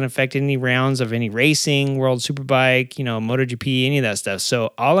 if it's going to affect any rounds of any racing, World Superbike, MotoGP, any of that stuff.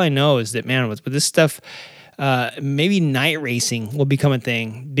 So all I know is that, man, with this stuff Maybe night racing will become a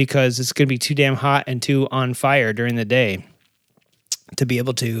thing because it's going to be too damn hot and too on fire during the day to be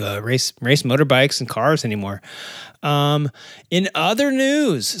able to race motorbikes and cars anymore. In other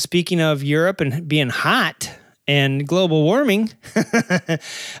news, speaking of Europe and being hot and global warming,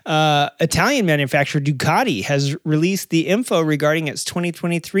 Italian manufacturer Ducati has released the info regarding its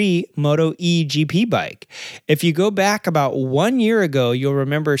 2023 Moto E GP bike. If you go back about 1 year ago, you'll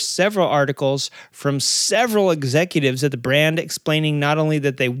remember several articles from several executives at the brand explaining not only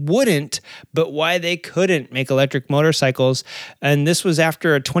that they wouldn't, but why they couldn't make electric motorcycles. And this was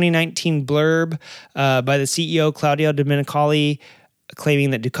after a 2019 blurb by the CEO, Claudio Domenicali, claiming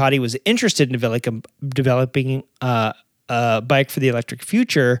that Ducati was interested in developing a bike for the electric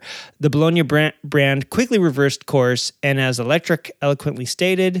future. The Bologna brand quickly reversed course, and as Electric eloquently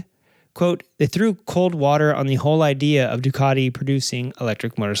stated, quote, they threw cold water on the whole idea of Ducati producing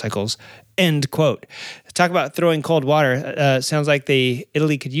electric motorcycles, end quote. Talk about throwing cold water. Sounds like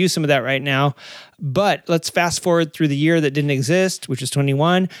Italy could use some of that right now. But let's fast forward through the year that didn't exist, which was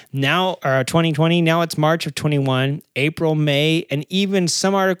 2020. Now it's March of 21, April, May, and even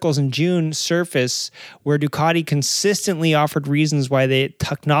some articles in June surface where Ducati consistently offered reasons why the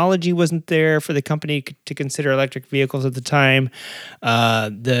technology wasn't there for the company to consider electric vehicles at the time.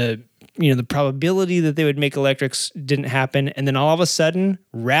 The probability that they would make electrics didn't happen. And then all of a sudden,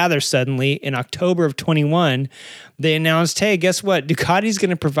 rather suddenly, in October of 21, they announced, hey, guess what? Ducati's going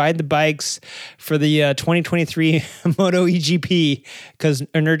to provide the bikes for the 2023 Moto eGP because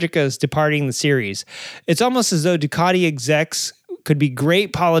Energica is departing the series. It's almost as though Ducati execs could be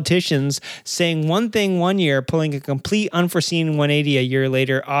great politicians saying one thing 1 year, pulling a complete unforeseen 180 a year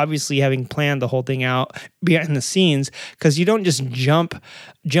later, obviously having planned the whole thing out behind the scenes, because you don't just jump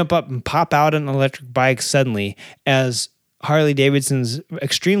up and pop out an electric bike suddenly, as Harley Davidson's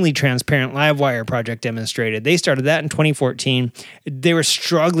extremely transparent Livewire project demonstrated. They started that in 2014. They were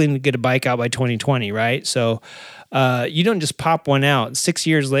struggling to get a bike out by 2020, right? So you don't just pop one out. 6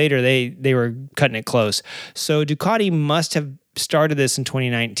 years later, they were cutting it close. So Ducati must have started this in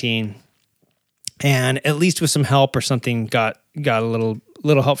 2019, and at least with some help or something, got a little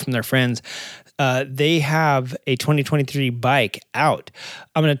help from their friends. They have a 2023 bike out.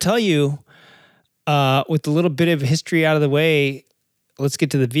 I'm going to tell you, with a little bit of history out of the way, let's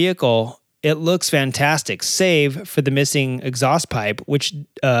get to the vehicle. It looks fantastic, save for the missing exhaust pipe, which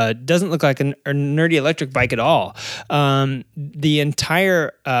doesn't look like a nerdy electric bike at all. The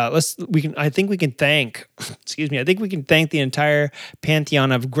entire I think we can thank the entire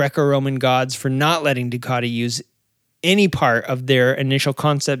pantheon of Greco-Roman gods for not letting Ducati use any part of their initial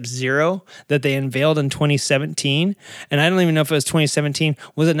Concept Zero that they unveiled in 2017. And I don't even know if it was 2017.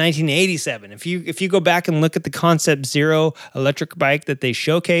 Was it 1987? If you go back and look at the Concept Zero electric bike that they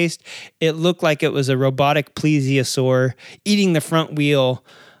showcased, it looked like it was a robotic plesiosaur eating the front wheel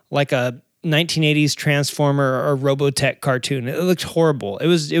like a 1980s Transformer or Robotech cartoon. It looked horrible. It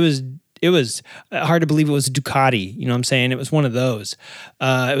was hard to believe it was Ducati. You know what I'm saying? It was one of those.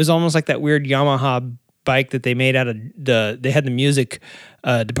 It was almost like that weird Yamaha bike that they made out of they had the music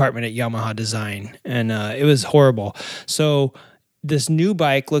department at Yamaha Design, and it was horrible. So this new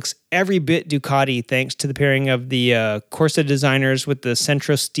bike looks every bit Ducati thanks to the pairing of the Corsa designers with the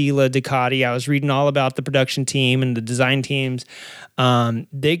Centro Stila Ducati. I was reading all about the production team and the design teams.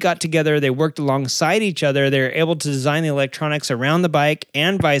 They got together, they worked alongside each other. They were able to design the electronics around the bike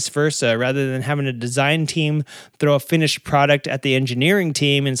and vice versa, rather than having a design team throw a finished product at the engineering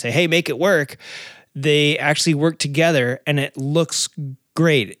team and say, hey, make it work. They actually work together, and it looks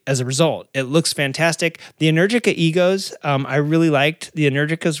great as a result. It looks fantastic. The Energica Egos, I really liked. The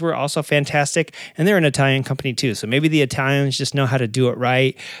Energicas were also fantastic, and they're an Italian company too. So maybe the Italians just know how to do it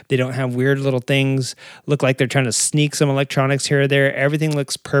right. They don't have weird little things, look like they're trying to sneak some electronics here or there. Everything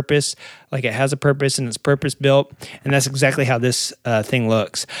looks like it has a purpose and it's purpose built. And that's exactly how this thing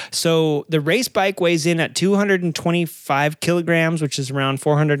looks. So the race bike weighs in at 225 kilograms, which is around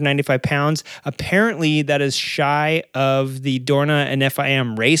 495 pounds. Apparently that is shy of the Dorna and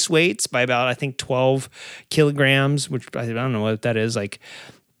FIM race weights by about, I think, 12 kilograms, which I don't know what that is, like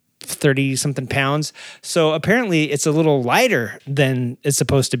 30 something pounds. So apparently it's a little lighter than it's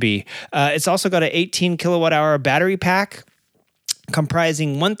supposed to be. It's also got an 18 kilowatt hour battery pack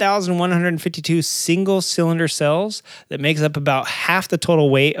comprising 1,152 single cylinder cells that makes up about half the total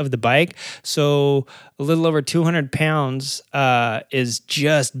weight of the bike. So a little over 200 pounds is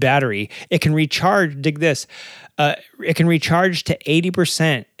just battery. It can recharge, dig this, it can recharge to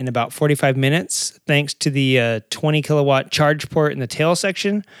 80% in about 45 minutes thanks to the 20 kilowatt charge port in the tail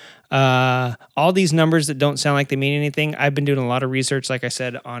section. All these numbers that don't sound like they mean anything. I've been doing a lot of research, like I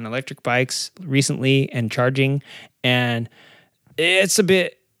said, on electric bikes recently and charging, and it's a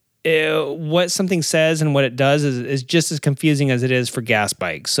bit what something says and what it does is just as confusing as it is for gas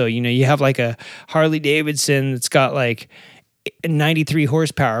bikes. So, you have like a Harley Davidson that's got like 93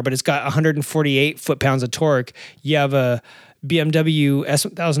 horsepower, but it's got 148 foot-pounds of torque. You have a BMW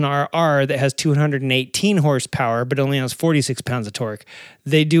S1000RR that has 218 horsepower, but only has 46 pounds of torque.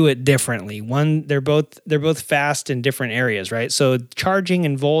 They do it differently. They're both fast in different areas, right? So charging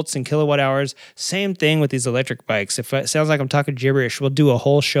in volts and kilowatt hours, same thing with these electric bikes. If it sounds like I'm talking gibberish, we'll do a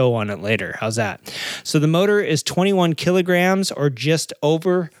whole show on it later. How's that? So the motor is 21 kilograms or just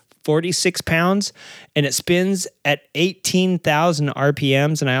over 46 pounds, and it spins at 18,000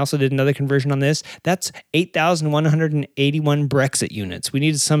 RPMs. And I also did another conversion on this. That's 8,181 Brexit units. We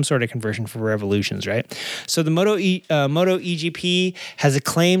needed some sort of conversion for revolutions, right? So the Moto EGP has a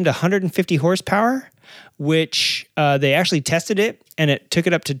claimed 150 horsepower, which they actually tested it, and it took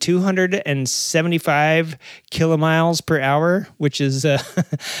it up to 275 kilomiles per hour, which is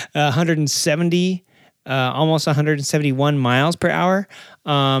 170 almost 171 miles per hour.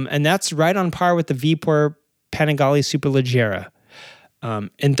 And that's right on par with the V4 Panigale Superleggera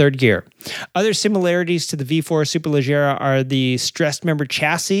in third gear. Other similarities to the V4 Superleggera are the stressed member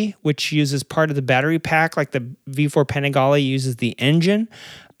chassis, which uses part of the battery pack, like the V4 Panigale uses the engine.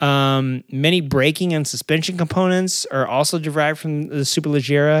 Many braking and suspension components are also derived from the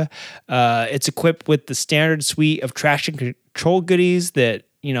Superleggera. It's equipped with the standard suite of traction control goodies that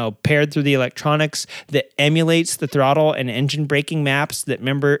paired through the electronics that emulates the throttle and engine braking maps that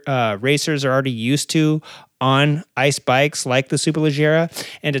racers are already used to on ice bikes like the Superleggera.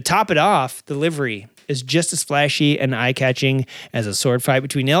 And to top it off, the livery is just as flashy and eye-catching as a sword fight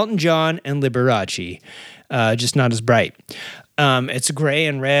between Elton John and Liberace, just not as bright. It's gray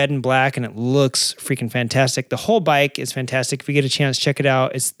and red and black, and it looks freaking fantastic. The whole bike is fantastic. If you get a chance, check it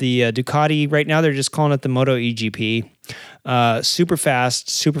out. It's the Ducati. Right now, they're just calling it the Moto EGP. Super fast,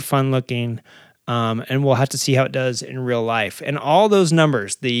 super fun looking, and we'll have to see how it does in real life. And all those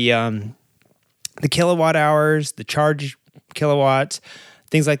numbers, the kilowatt hours, the charge kilowatts,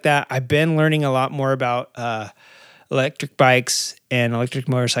 things like that. I've been learning a lot more about electric bikes and electric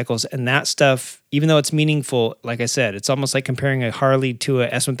motorcycles, and that stuff, even though it's meaningful, like I said, it's almost like comparing a Harley to a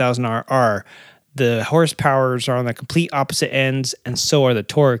S1000RR. The horsepowers are on the complete opposite ends, and so are the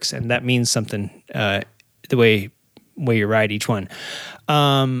torques, and that means something the way you ride each one.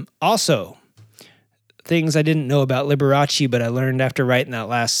 Also, things I didn't know about Liberace, but I learned after writing that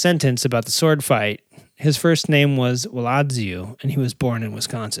last sentence about the sword fight. His first name was Waladzio, and he was born in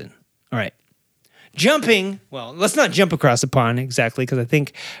Wisconsin. All right. Jumping, well, let's not jump across the pond exactly, because I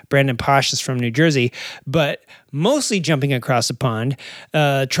think Brandon Posh is from New Jersey, but mostly jumping across the pond,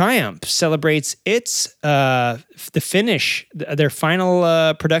 Triumph celebrates its the finish, their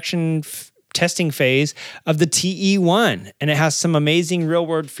final production testing phase of the TE1, and it has some amazing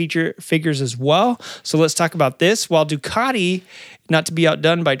real-world figures as well. So let's talk about this. While Ducati, not to be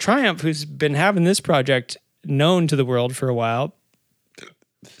outdone by Triumph, who's been having this project known to the world for a while,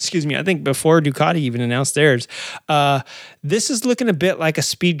 excuse me, I think before Ducati even announced theirs, this is looking a bit like a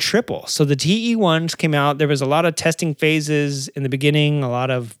speed triple. So the TE1s came out. There was a lot of testing phases in the beginning, a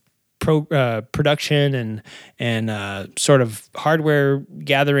lot of production and sort of hardware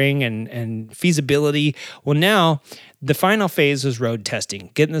gathering and feasibility. Well, now the final phase was road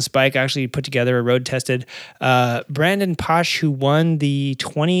testing, getting this bike actually put together, a road tested. Brandon Posh, who won the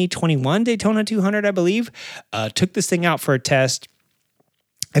 2021 Daytona 200, I believe, took this thing out for a test.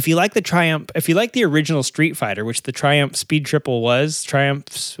 If you like the Triumph, if you like the original Street Fighter, which the Triumph Speed Triple was,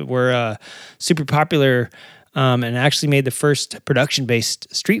 Triumphs were super popular and actually made the first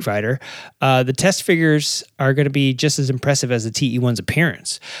production-based Street Fighter. The test figures are going to be just as impressive as the TE1's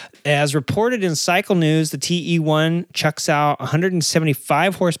appearance. As reported in Cycle News, the TE1 chucks out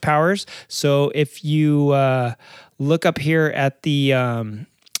 175 horsepower. So if you look up here at the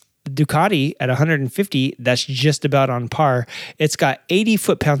Ducati at 150, that's just about on par. It's got 80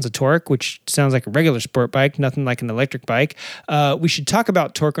 foot-pounds of torque, which sounds like a regular sport bike, nothing like an electric bike. We should talk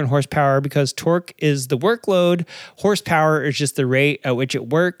about torque and horsepower because torque is the workload. Horsepower is just the rate at which it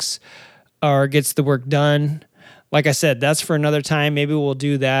works or gets the work done. Like I said, that's for another time. Maybe we'll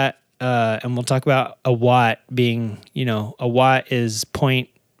do that, and we'll talk about a watt being, a watt is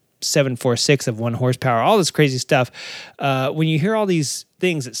 0.746 of 1 horsepower, all this crazy stuff. When you hear all these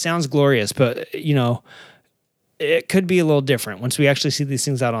things, it sounds glorious, but it could be a little different once we actually see these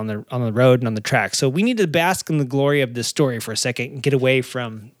things out on the road and on the track. So we need to bask in the glory of this story for a second and get away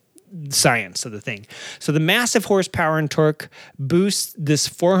from science of the thing. So the massive horsepower and torque boosts this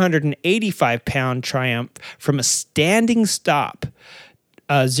 485-pound Triumph from a standing stop.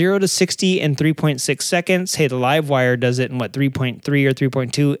 0 to 60 in 3.6 seconds. Hey, the Livewire does it in 3.3 or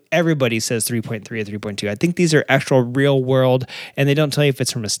 3.2. Everybody says 3.3 or 3.2. I think these are actual real world, and they don't tell you if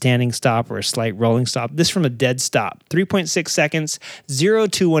it's from a standing stop or a slight rolling stop. This is from a dead stop. 3.6 seconds, 0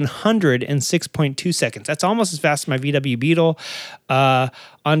 to 100 in 6.2 seconds. That's almost as fast as my VW Beetle.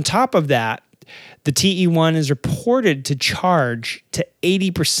 On top of that, the TE1 is reported to charge to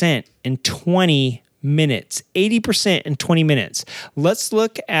 80% in 20 minutes. 80% in 20 minutes. Let's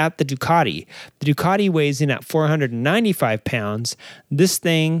look at the Ducati. The Ducati weighs in at 495 pounds. This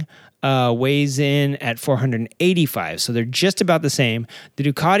thing weighs in at 485. So they're just about the same. The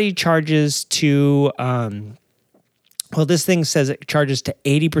Ducati charges to, this thing says it charges to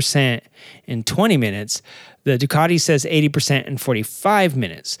 80% in 20 minutes. The Ducati says 80% in 45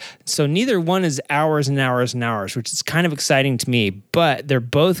 minutes. So neither one is hours and hours and hours, which is kind of exciting to me, but they're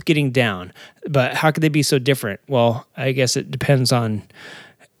both getting down. But how could they be so different? Well, I guess it depends on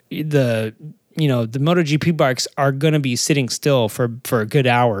the MotoGP bikes are going to be sitting still for a good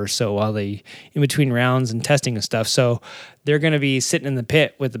hour or so while they, in between rounds and testing and stuff. So they're going to be sitting in the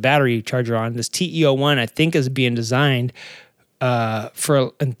pit with the battery charger on. This TE01, I think, is being designed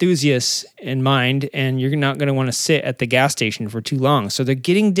for enthusiasts in mind, and you're not going to want to sit at the gas station for too long. So they're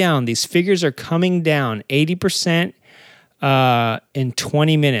getting down. These figures are coming down 80% in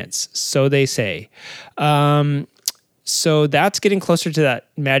 20 minutes, so they say. So that's getting closer to that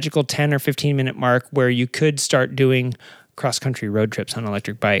magical 10 or 15 minute mark where you could start doing cross-country road trips on an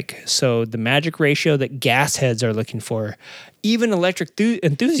electric bike. So the magic ratio that gas heads are looking for, even electric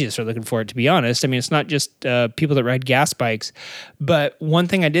enthusiasts are looking for it, to be honest. I mean, it's not just people that ride gas bikes. But one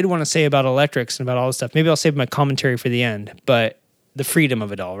thing I did want to say about electrics and about all this stuff, maybe I'll save my commentary for the end, but the freedom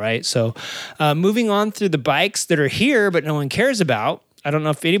of it all, right? So moving on through the bikes that are here but no one cares about. I don't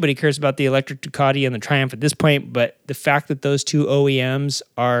know if anybody cares about the electric Ducati and the Triumph at this point, but the fact that those two OEMs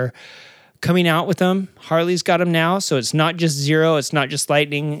are coming out with them, Harley's got them now, so it's not just Zero, it's not just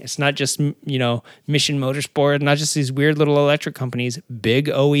Lightning, it's not just, Mission Motorsport, not just these weird little electric companies. Big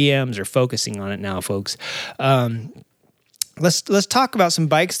OEMs are focusing on it now, folks. Let's talk about some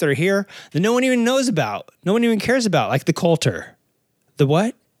bikes that are here that no one even knows about, no one even cares about, like the Coulter. The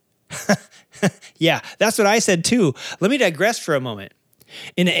what? Yeah, that's what I said too. Let me digress for a moment.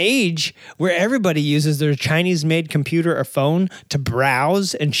 In an age where everybody uses their Chinese-made computer or phone to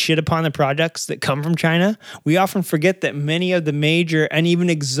browse and shit upon the products that come from China, we often forget that many of the major and even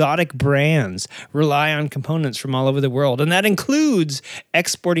exotic brands rely on components from all over the world. And that includes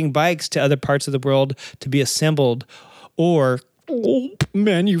exporting bikes to other parts of the world to be assembled or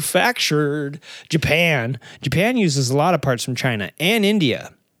manufactured. Japan uses a lot of parts from China and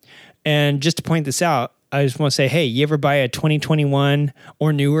India. And just to point this out, I just want to say, hey, you ever buy a 2021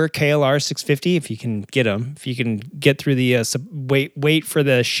 or newer KLR 650? If you can get them, if you can get through the wait for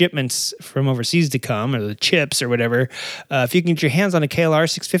the shipments from overseas to come, or the chips or whatever. If you can get your hands on a KLR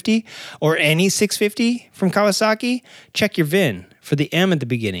 650 or any 650 from Kawasaki, check your VIN for the M at the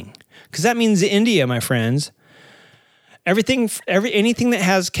beginning, because that means India, my friends. Anything that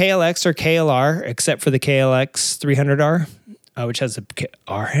has KLX or KLR, except for the KLX 300R. Which has a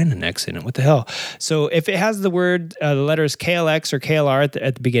R and an X in it. What the hell? So if it has the letters KLX or KLR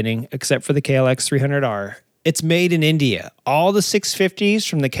at the beginning, except for the KLX 300R, it's made in India. All the 650s,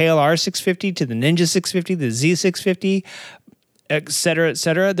 from the KLR 650 to the Ninja 650, the Z650, et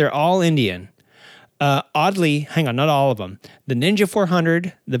cetera, they're all Indian. Oddly, hang on, not all of them. The Ninja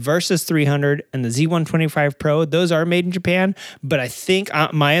 400, the Versys 300, and the Z125 Pro, those are made in Japan. But I think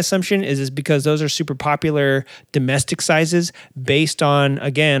my assumption is because those are super popular domestic sizes based on,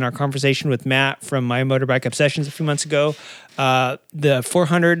 again, our conversation with Matt from My Motorbike Obsessions a few months ago. The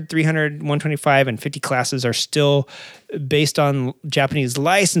 400, 300, 125, and 50 classes are still based on Japanese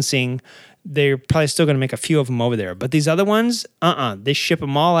licensing. They're probably still going to make a few of them over there. But these other ones, they ship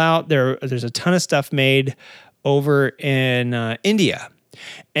them all out. There's a ton of stuff made over in India.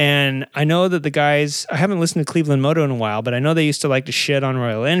 And I know that the guys, I haven't listened to Cleveland Moto in a while, but I know they used to like to shit on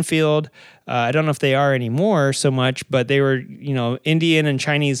Royal Enfield. I don't know if they are anymore so much, but they were, Indian and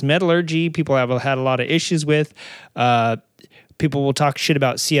Chinese metallurgy. People have had a lot of issues with. People will talk shit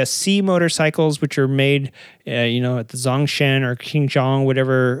about CSC motorcycles, which are made, at the Zhongshan or Qingzhou,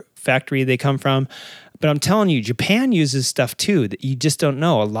 whatever factory they come from. But I'm telling you, Japan uses stuff too that you just don't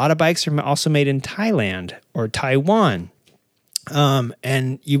know. A lot of bikes are also made in Thailand or Taiwan.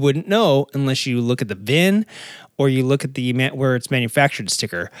 And you wouldn't know unless you look at the VIN or you look at the where it's manufactured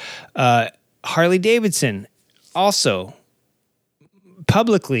sticker. Harley Davidson, also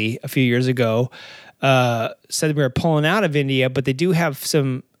publicly a few years ago said we were pulling out of India, but they do have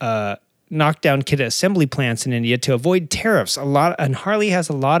some knockdown kit assembly plants in India to avoid tariffs. And Harley has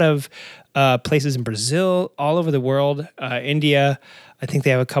a lot of places in Brazil, all over the world, India. I think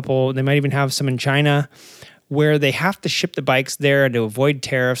they have a couple. They might even have some in China, where they have to ship the bikes there to avoid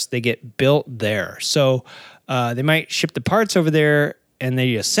tariffs. They get built there, so they might ship the parts over there and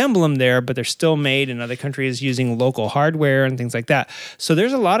they assemble them there, but they're still made in other countries using local hardware and things like that. So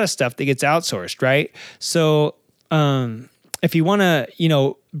there's a lot of stuff that gets outsourced, right? So if you want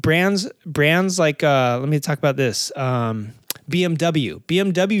to, brands like, let me talk about this. BMW.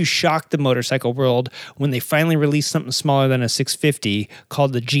 BMW shocked the motorcycle world when they finally released something smaller than a 650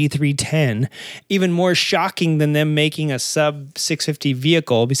 called the G310. Even more shocking than them making a sub 650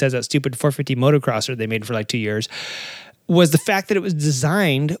 vehicle, besides that stupid 450 motocrosser they made for like 2 years, was the fact that it was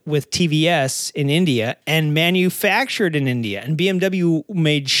designed with TVS in India and manufactured in India. And BMW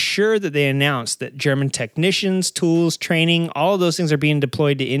made sure that they announced that German technicians, tools, training, all of those things are being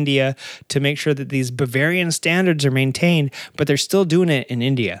deployed to India to make sure that these Bavarian standards are maintained, but they're still doing it in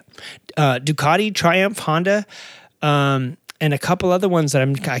India. Ducati, Triumph, Honda, and a couple other ones that I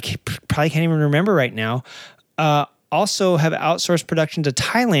probably can't even remember right now, also have outsourced production to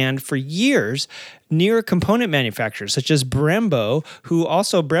Thailand for years near component manufacturers such as Brembo,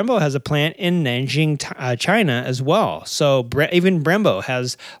 Brembo has a plant in Nanjing, China as well. So even Brembo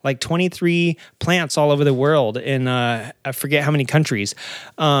has like 23 plants all over the world in I forget how many countries.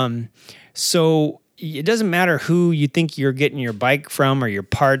 So it doesn't matter who you think you're getting your bike from or your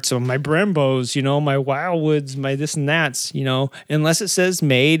parts. So my Brembos, my Wildwoods, my this and that's, unless it says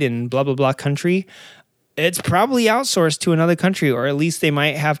made in blah, blah, blah country, it's probably outsourced to another country, or at least they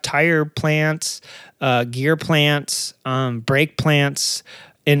might have tire plants, gear plants, brake plants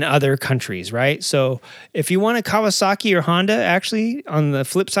in other countries, right? So if you want a Kawasaki or Honda, actually, on the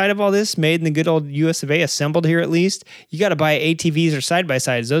flip side of all this, made in the good old US of A, assembled here at least, you got to buy ATVs or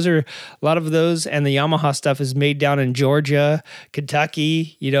side-by-sides. Those are a lot of those, and the Yamaha stuff is made down in Georgia,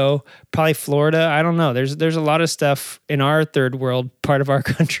 Kentucky, probably Florida. I don't know. There's a lot of stuff in our third world part of our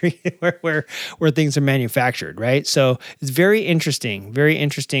country where things are manufactured, right? So it's very interesting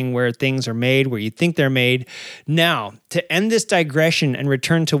where things are made, where you think they're made. Now, to end this digression and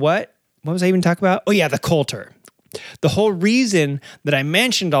return to what was I even talking about? Oh yeah, the Coulter. The whole reason that I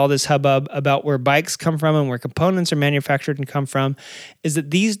mentioned all this hubbub about where bikes come from and where components are manufactured and come from is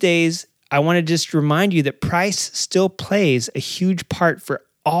that these days, I want to just remind you that price still plays a huge part for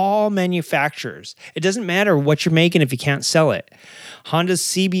all manufacturers. It doesn't matter what you're making if you can't sell it. Honda's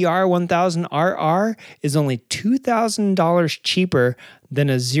CBR 1000RR is only $2,000 cheaper than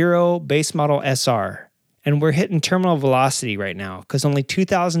a Zero base model SR. And we're hitting terminal velocity right now because only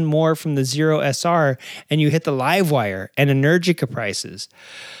 2,000 more from the Zero SR, and you hit the Livewire and Energica prices.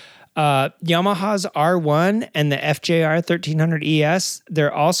 Yamaha's R1 and the FJR 1300 ES,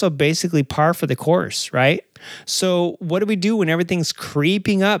 they're also basically par for the course, right? So what do we do when everything's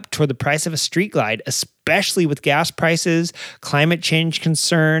creeping up toward the price of a Street Glide, especially with gas prices, climate change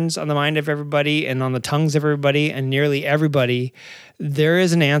concerns on the mind of everybody and on the tongues of everybody and nearly everybody? There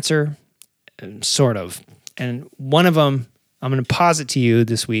is an answer, sort of. And one of them, I'm going to posit to you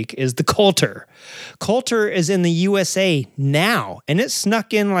this week, is the Coulter. Coulter is in the USA now, and it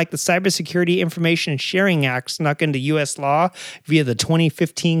snuck in like the Cybersecurity Information Sharing Act snuck into U.S. law via the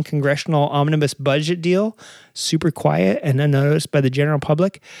 2015 Congressional Omnibus Budget deal. Super quiet and unnoticed by the general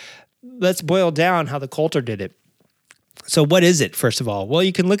public. Let's boil down how the Coulter did it. So what is it, first of all? Well,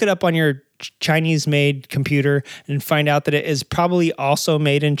 you can look it up on your Chinese-made computer and find out that it is probably also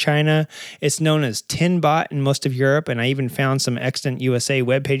made in China. It's known as Tinbot in most of Europe, and I even found some extant USA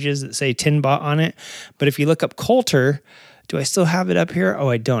web pages that say Tinbot on it. But if you look up Coulter, do I still have it up here? Oh,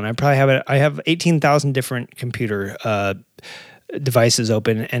 I don't. I probably have it. I have 18,000 different computer devices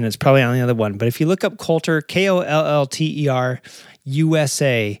open, and it's probably on the other one. But if you look up Coulter, Kollter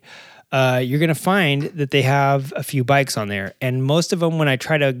USA, you're going to find that they have a few bikes on there. And most of them, when I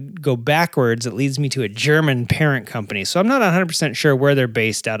try to go backwards, it leads me to a German parent company. So I'm not 100% sure where they're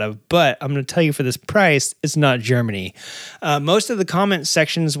based out of, but I'm going to tell you for this price, it's not Germany. Most of the comment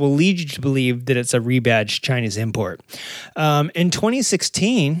sections will lead you to believe that it's a rebadged Chinese import. In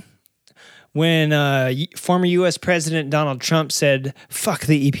 2016... when former U.S. President Donald Trump said, fuck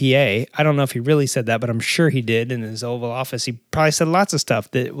the EPA, I don't know if he really said that, but I'm sure he did in his Oval Office. He probably said lots of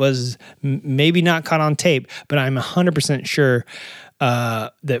stuff that was maybe not caught on tape, but I'm 100% sure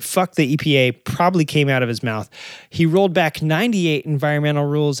that fuck the EPA probably came out of his mouth. He rolled back 98 environmental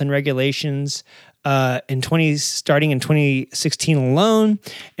rules and regulations starting in 2016 alone.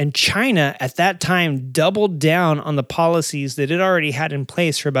 And China at that time doubled down on the policies that it already had in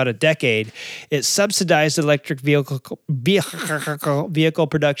place for about a decade. It subsidized electric vehicle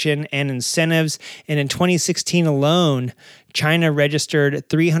production and incentives. And in 2016 alone, China registered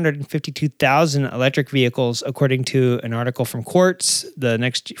 352,000 electric vehicles, according to an article from Quartz, the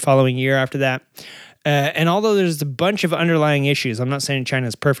next following year after that. And although there's a bunch of underlying issues, I'm not saying China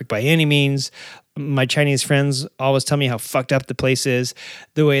is perfect by any means. My Chinese friends always tell me how fucked up the place is.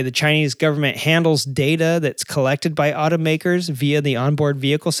 The way the Chinese government handles data that's collected by automakers via the onboard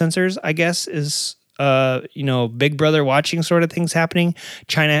vehicle sensors, I guess, is Big Brother watching sort of things happening.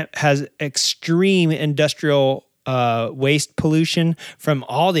 China has extreme industrial waste pollution from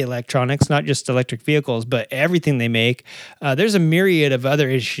all the electronics, not just electric vehicles, but everything they make. There's a myriad of other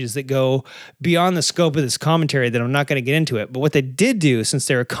issues that go beyond the scope of this commentary that I'm not going to get into it. But what they did do, since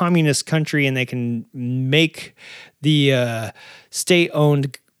they're a communist country and they can make the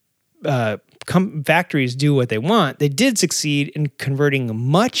state-owned factories do what they want, they did succeed in converting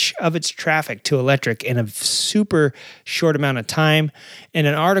much of its traffic to electric in a super short amount of time. And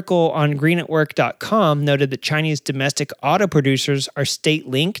an article on greenatwork.com noted that Chinese domestic auto producers are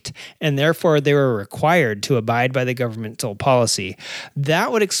state-linked, and therefore they were required to abide by the governmental policy.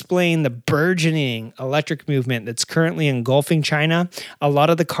 That would explain the burgeoning electric movement that's currently engulfing China. A lot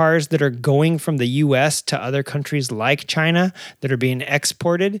of the cars that are going from the U.S. to other countries like China that are being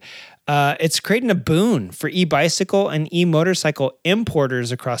exported, it's creating a boon for e-bicycle and e-motorcycle importers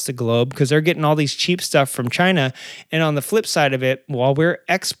across the globe because they're getting all these cheap stuff from China. And on the flip side of it, while we're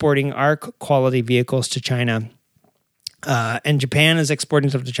exporting our quality vehicles to China, and Japan is exporting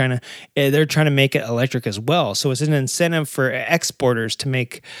stuff to China, they're trying to make it electric as well. So it's an incentive for exporters to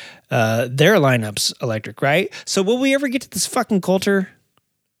make their lineups electric, right? So will we ever get to this fucking Coulter?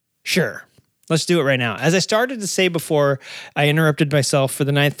 Sure. Let's do it right now. As I started to say before, I interrupted myself for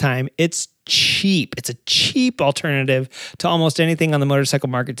the 9th time. It's cheap. It's a cheap alternative to almost anything on the motorcycle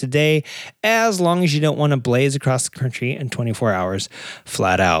market today, as long as you don't want to blaze across the country in 24 hours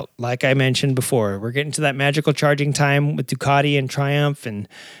flat out. Like I mentioned before, we're getting to that magical charging time with Ducati and Triumph and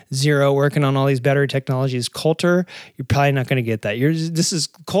Zero working on all these battery technologies. Coulter, you're probably not going to get that.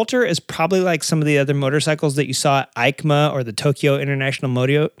 Coulter is probably like some of the other motorcycles that you saw at EICMA or the Tokyo International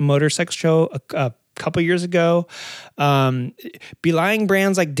Motorcycle Show a couple years ago. Belying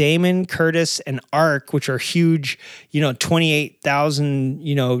brands like Damon, Curtis, and Arc, which are huge,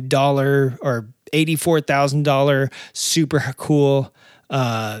 $28,000, or $84,000 super cool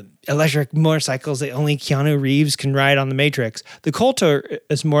electric motorcycles that only Keanu Reeves can ride on the Matrix. The Coulter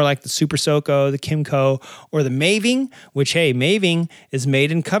is more like the Super Soco, the Kimco, or the Maving, which, hey, Maving is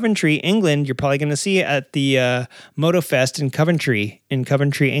made in Coventry, England. You're probably going to see it at the MotoFest in Coventry,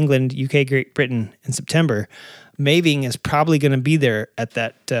 England, UK, Great Britain in September. Maving is probably going to be there at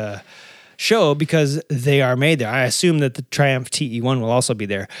that show because they are made there. I assume that the Triumph TE1 will also be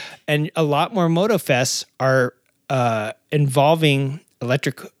there. And a lot more MotoFests are involving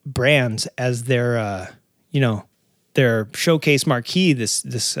electric brands as their showcase marquee this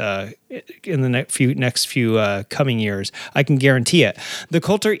in the next few coming years. I can guarantee it. The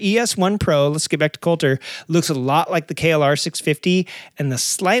Coulter ES1 Pro, let's get back to Coulter, looks a lot like the KLR 650, and the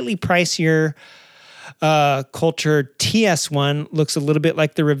slightly pricier Coulter TS1 looks a little bit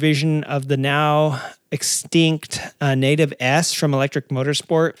like the revision of the now extinct Native S from Electric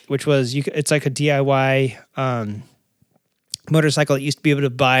Motorsport, which was it's like a DIY motorcycle that used to be able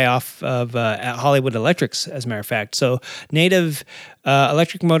to buy off of at Hollywood Electrics, as a matter of fact. So Native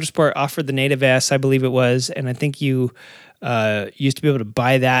Electric Motorsport offered the Native S, I believe it was, and I think you used to be able to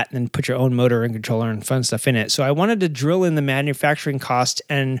buy that and then put your own motor and controller and fun stuff in it. So I wanted to drill in the manufacturing cost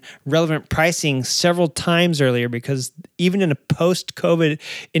and relevant pricing several times earlier because even in a post-COVID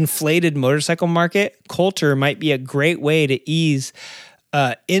inflated motorcycle market, Coulter might be a great way to ease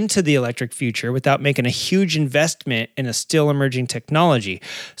into the electric future without making a huge investment in a still emerging technology.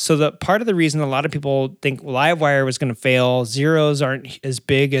 So the part of the reason a lot of people think Livewire was going to fail, Zeros aren't as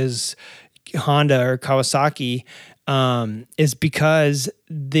big as Honda or Kawasaki, is because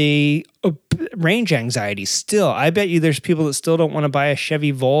the range anxiety still. I bet you there's people that still don't want to buy a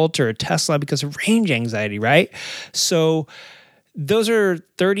Chevy Volt or a Tesla because of range anxiety, right? So those are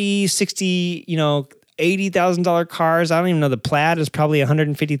 30, 60, $80,000 cars. I don't even know. The Plaid is probably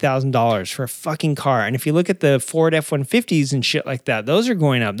 $150,000 for a fucking car. And if you look at the Ford F-150s and shit like that, those are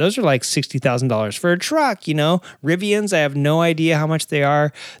going up. Those are like $60,000 for a truck, Rivians, I have no idea how much they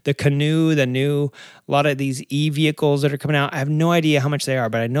are. The Canoe, a lot of these e-vehicles that are coming out, I have no idea how much they are,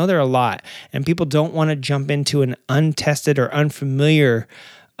 but I know they're a lot. And people don't want to jump into an untested or unfamiliar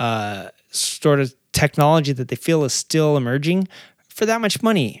sort of technology that they feel is still emerging for that much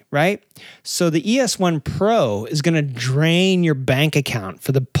money, right? So the ES1 Pro is going to drain your bank account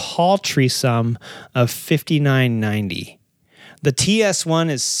for the paltry sum of $59.90. The TS1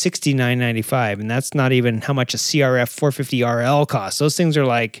 is $69.95, and that's not even how much a CRF 450 RL costs. Those things are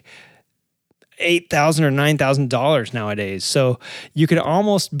like $8,000 or $9,000 nowadays. So you could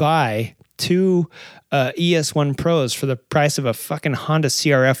almost buy two ES1 Pros for the price of a fucking Honda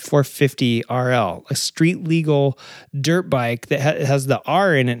CRF 450 RL, a street legal dirt bike that has the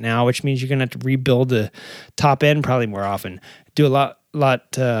R in it now, which means you're going to have to rebuild the top end probably more often, do a lot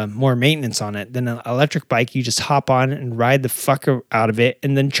more maintenance on it than an electric bike. You just hop on and ride the fuck out of it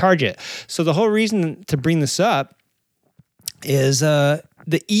and then charge it. So the whole reason to bring this up is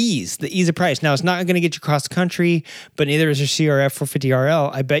the ease of price. Now, it's not going to get you across the country, but neither is your CRF 450 RL.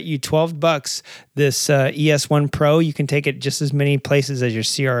 I bet you $12 this ES1 Pro, you can take it just as many places as your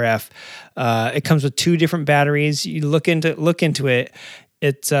CRF. It comes with two different batteries. You look into it.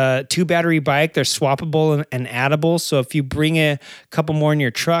 It's a 2-battery bike. They're swappable and addable. So if you bring a couple more in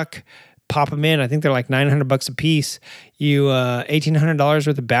your truck, pop them in. I think they're like $900 a piece. You $1,800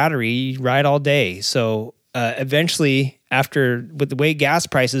 worth of battery. You ride all day. So eventually, after with the way gas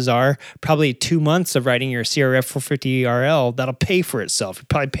prices are, probably 2 months of riding your CRF 450 RL, that'll pay for itself. You're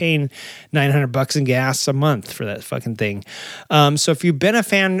probably paying $900 in gas a month for that fucking thing. So if you've been a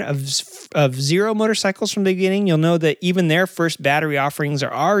fan of Zero motorcycles from the beginning, you'll know that even their first battery offerings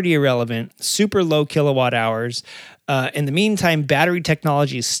are already irrelevant, super low kilowatt hours. In the meantime, battery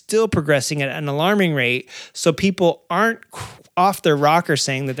technology is still progressing at an alarming rate, so people aren't off their rocker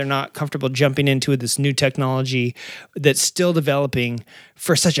saying that they're not comfortable jumping into this new technology that's still developing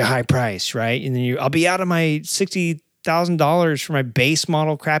for such a high price, right? And then I'll be out of my $60,000 for my base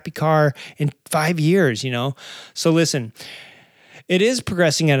model crappy car in 5 years, you know? So listen, it is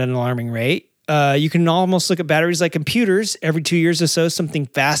progressing at an alarming rate. You can almost look at batteries like computers. Every 2 years or so, something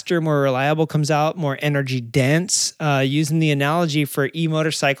faster, more reliable comes out, more energy dense. Using the analogy for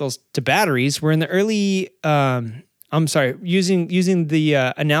e-motorcycles to batteries, we're in the early... using the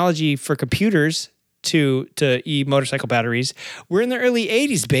analogy for computers to e-motorcycle batteries, we're in the early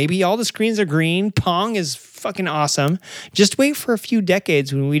 80s, baby. All the screens are green. Pong is fucking awesome. Just wait for a few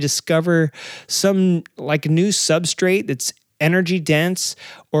decades when we discover some like new substrate that's energy dense,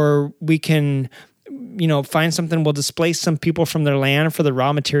 or we can find something will displace some people from their land for the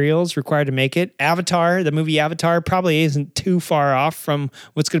raw materials required to make it. Avatar, the movie Avatar, probably isn't too far off from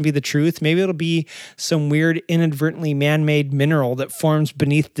what's going to be the truth. Maybe it'll be some weird, inadvertently man-made mineral that forms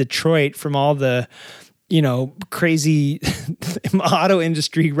beneath Detroit from all the, crazy auto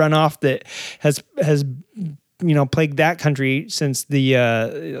industry runoff that has plagued that country since the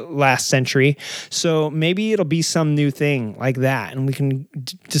last century. So maybe it'll be some new thing like that, and we can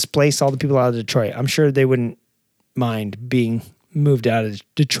displace all the people out of Detroit. I'm sure they wouldn't mind being moved out of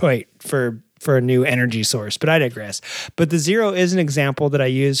Detroit for a new energy source, but I digress. But the Zero is an example that I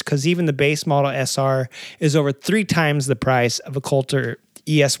use because even the base model SR is over 3 times the price of a Coulter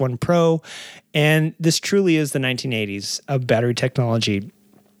ES1 Pro, and this truly is the 1980s of battery technology.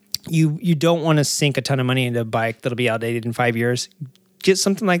 You don't want to sink a ton of money into a bike that'll be outdated in 5 years. Get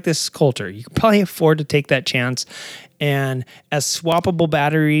something like this Coulter. You can probably afford to take that chance. And as swappable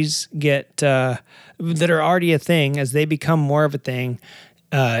batteries get that are already a thing, as they become more of a thing,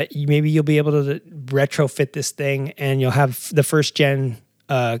 maybe you'll be able to retrofit this thing, and you'll have the first gen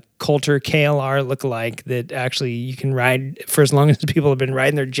Coulter KLR lookalike that actually you can ride for as long as people have been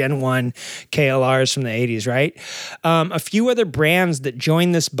riding their Gen 1 KLRs from the 80s, right? A few other brands that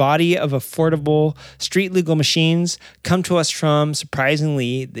join this body of affordable street legal machines come to us from,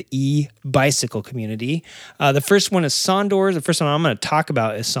 surprisingly, the e-bicycle community. The first one is Sondors. The first one I'm going to talk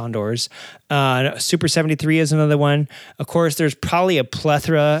about is Sondors. Super 73 is another one. Of course, there's probably a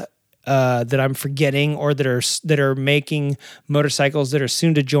plethora that I'm forgetting, or that are making motorcycles that are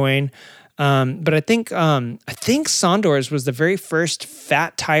soon to join. But I think Sondors was the very first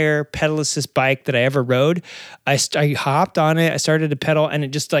fat tire pedal assist bike that I ever rode. I hopped on it, I started to pedal, and it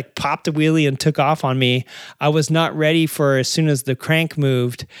just like popped a wheelie and took off on me. I was not ready for, as soon as the crank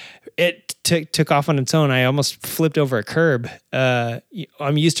moved, it took off on its own. I almost flipped over a curb. I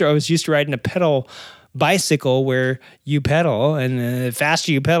was used to riding a pedal bicycle where you pedal, and the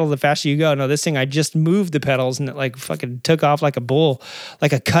faster you pedal, the faster you go. No, this thing, I just moved the pedals and it like fucking took off like a bull,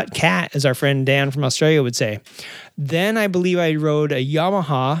 like a cut cat, as our friend Dan from Australia would say. Then I believe I rode a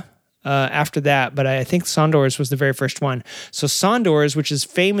Yamaha after that, but I think Sondors was the very first one. So Sondors, which is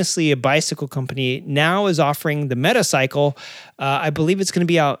famously a bicycle company, now is offering the Metacycle. I believe it's going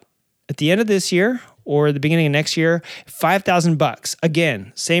to be out at the end of this year or the beginning of next year, $5,000.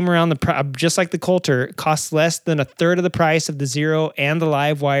 Again, same around just like the Coulter, it costs less than a third of the price of the Zero and the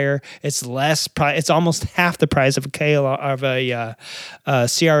Livewire. It's it's almost half the price of a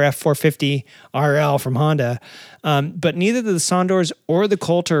CRF 450 RL from Honda. But neither the Sondors or the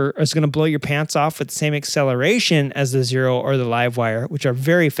Coulter is going to blow your pants off with the same acceleration as the Zero or the Livewire, which are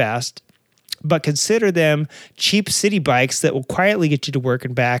very fast. But consider them cheap city bikes that will quietly get you to work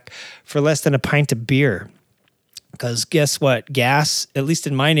and back for less than a pint of beer. Because guess what? Gas, at least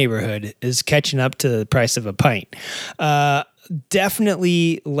in my neighborhood, is catching up to the price of a pint.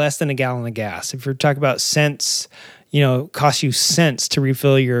 Definitely less than a gallon of gas. If you're talking about cents, costs you cents to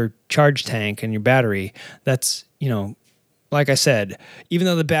refill your charge tank and your battery. That's, like I said, even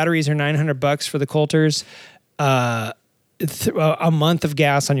though the batteries are $900 for the Coulters, a month of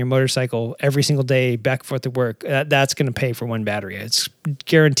gas on your motorcycle every single day back and forth to work, that's going to pay for one battery. It's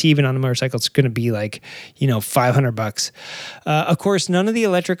guaranteed. Even on a motorcycle, it's going to be like, $500. Of course, none of the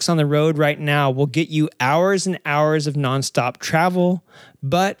electrics on the road right now will get you hours and hours of nonstop travel.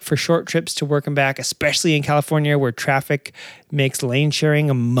 But for short trips to work and back, especially in California where traffic makes lane sharing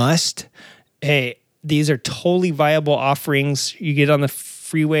a must, hey, these are totally viable offerings. You get on the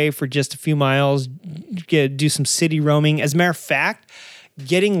freeway for just a few miles, do some city roaming. As a matter of fact,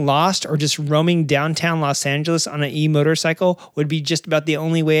 getting lost or just roaming downtown Los Angeles on an e-motorcycle would be just about the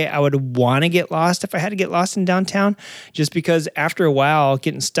only way I would want to get lost if I had to get lost in downtown, just because after a while,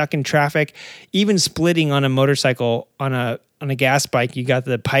 getting stuck in traffic, even splitting on a motorcycle on a gas bike, you got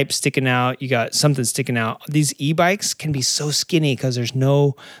the pipe sticking out, you got something sticking out. These e-bikes can be so skinny because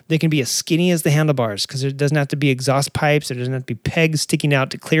they can be as skinny as the handlebars because there doesn't have to be exhaust pipes. There doesn't have to be pegs sticking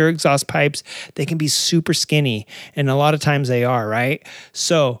out to clear exhaust pipes. They can be super skinny. And a lot of times they are, right?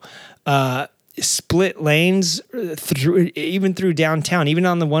 So, split lanes through downtown, even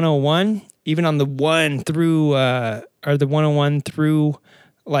on the 101, even on the 1 through, or the 101 through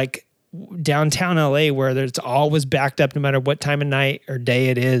like downtown LA, where it's always backed up no matter what time of night or day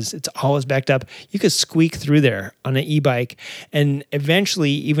it is. It's always backed up. You could squeak through there on an e-bike, and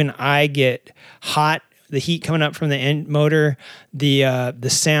eventually even I get hot. The heat coming up from the end motor, the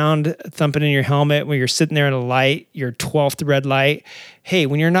sound thumping in your helmet when you're sitting there at a light, your 12th red light. Hey,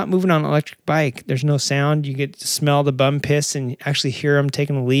 when you're not moving on an electric bike, there's no sound. You get to smell the bum piss and actually hear them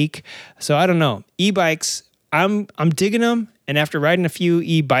taking a leak. So I don't know. E-bikes, I'm digging them. And after riding a few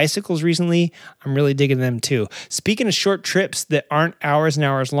e-bicycles recently, I'm really digging them too. Speaking of short trips that aren't hours and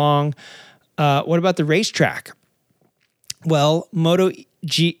hours long, what about the racetrack? Well, the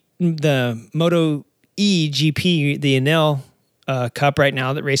Moto E-GP, the Enel Cup right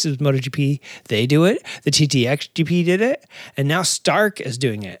now that races with MotoGP, they do it. The TTX GP did it. And now Stark is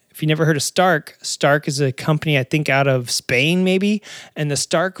doing it. If you never heard of Stark, Stark is a company, I think, out of Spain, maybe. And the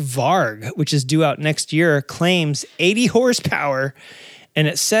Stark Varg, which is due out next year, claims 80 horsepower. And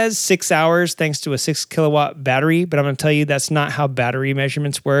it says 6 hours thanks to a 6 kilowatt battery. But I'm going to tell you that's not how battery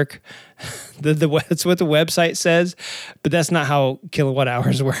measurements work. That's what the website says. But that's not how kilowatt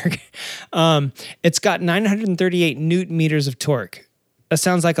hours work. It's got 938 newton meters of torque. That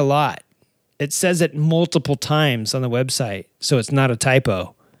sounds like a lot. It says it multiple times on the website, so it's not a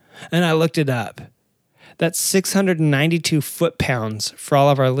typo. And I looked it up. That's 692 foot-pounds for all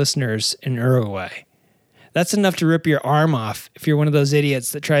of our listeners in Uruguay. That's enough to rip your arm off if you're one of those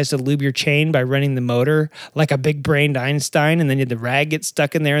idiots that tries to lube your chain by running the motor like a big-brained Einstein, and then the rag gets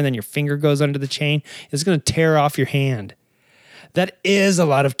stuck in there, and then your finger goes under the chain. It's going to tear off your hand. That is a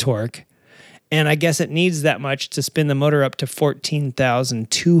lot of torque, and I guess it needs that much to spin the motor up to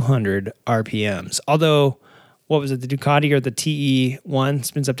 14,200 RPMs. Although, what was it, the Ducati or the TE1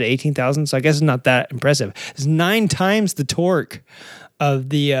 spins up to 18,000, so I guess it's not that impressive. It's 9 times the torque of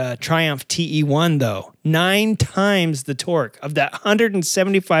the Triumph TE1, though. 9 times the torque of that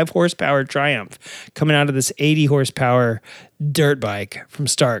 175 horsepower Triumph coming out of this 80 horsepower dirt bike from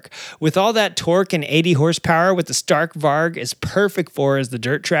Stark. With all that torque and 80 horsepower, what the Stark Varg is perfect for is the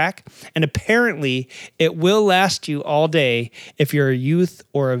dirt track. And apparently, it will last you all day if you're a youth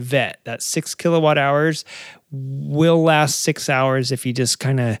or a vet. That 6 kilowatt hours will last 6 hours if you just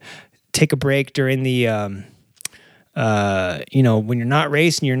kind of take a break during the when you're not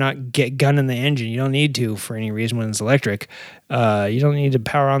racing, you're not gunning the engine. You don't need to for any reason when it's electric. You don't need to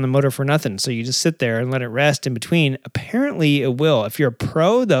power on the motor for nothing. So you just sit there and let it rest in between. Apparently it will. If you're a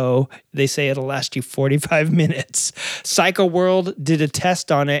pro though, they say it'll last you 45 minutes. Cycle World did a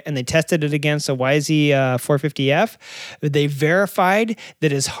test on it and they tested it against a YZ450F. They verified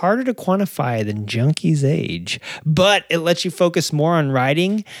that it's harder to quantify than Junkie's age, but it lets you focus more on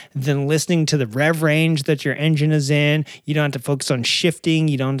riding than listening to the rev range that your engine is in. You don't have to focus on shifting.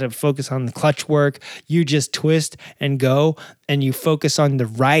 You don't have to focus on the clutch work. You just twist and go, and you focus on the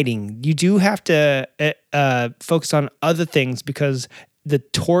riding. You do have to focus on other things because the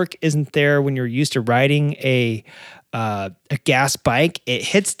torque isn't there when you're used to riding a gas bike. It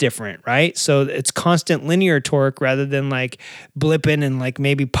hits different, right? So it's constant linear torque rather than like blipping and like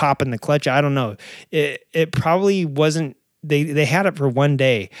maybe popping the clutch. I don't know. It probably wasn't. They had it for one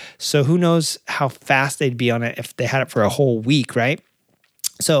day, so who knows how fast they'd be on it if they had it for a whole week, right?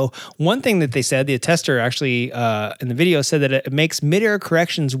 So one thing that they said, the tester actually in the video said that it makes mid-air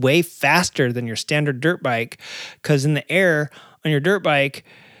corrections way faster than your standard dirt bike, because in the air on your dirt bike,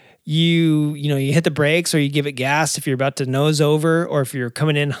 you hit the brakes or you give it gas if you're about to nose over, or if you're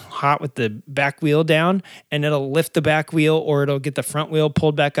coming in hot with the back wheel down, and it'll lift the back wheel or it'll get the front wheel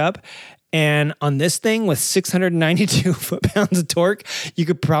pulled back up. And on this thing with 692 foot-pounds of torque, you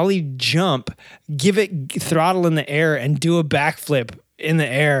could probably jump, give it throttle in the air, and do a backflip in the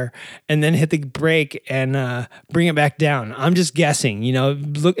air, and then hit the brake and bring it back down. I'm just guessing. It'll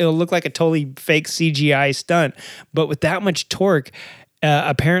look like a totally fake CGI stunt, but with that much torque,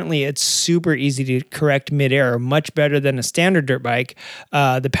 apparently it's super easy to correct midair, much better than a standard dirt bike.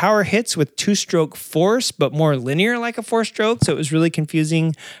 The power hits with 2-stroke force, but more linear like a 4-stroke. So it was really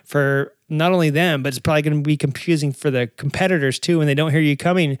confusing for not only them, but it's probably going to be confusing for the competitors too when they don't hear you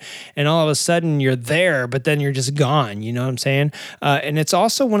coming and all of a sudden you're there, but then you're just gone. You know what I'm saying? And it's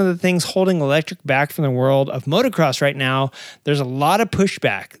also one of the things holding electric back from the world of motocross right now. There's a lot of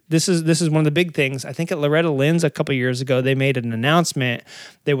pushback. This is one of the big things. I think at Loretta Lynn's a couple years ago, they made an announcement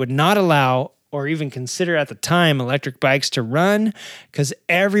they would not allow or even consider at the time electric bikes to run because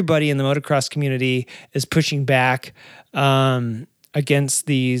everybody in the motocross community is pushing back against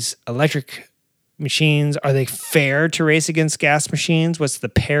these electric machines. Are they fair to race against gas machines? What's the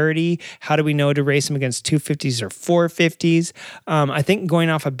parity? How do we know to race them against 250s or 450s? I think going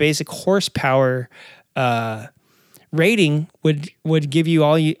off a basic horsepower rating would give you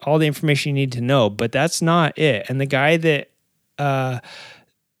all the information you need to know, but that's not it. And the guy that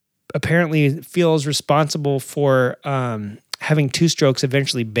apparently feels responsible for having 2-strokes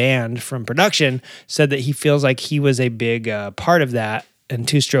eventually banned from production said that he feels like he was a big part of that, and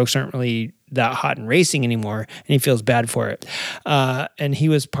 2-strokes aren't really that hot in racing anymore, and he feels bad for it. And he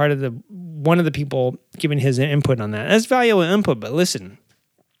was part of one of the people giving his input on that. That's valuable input, but listen,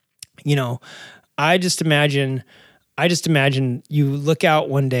 I just imagine you look out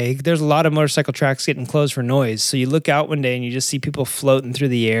one day, there's a lot of motorcycle tracks getting closed for noise. So you look out one day and you just see people floating through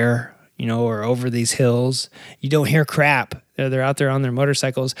the air, or over these hills. You don't hear crap. They're out there on their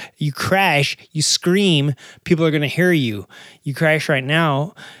motorcycles. You crash, you scream, people are going to hear you. You crash right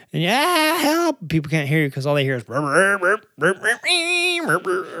now, and help! People can't hear you because all they hear is and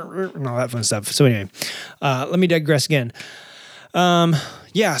all that fun stuff. So anyway, let me digress again. So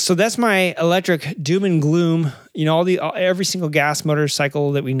that's my electric doom and gloom. Every single gas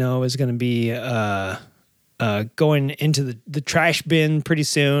motorcycle that we know is going to be going into the trash bin pretty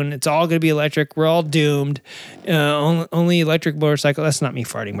soon. It's all going to be electric. We're all doomed. Only electric motorcycle. That's not me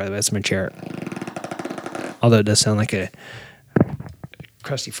farting, by the way. That's my chair. Although it does sound like a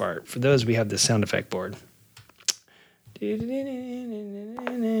crusty fart. For those, we have the sound effect board. All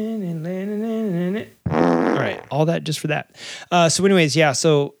right, all that just for that. So anyways,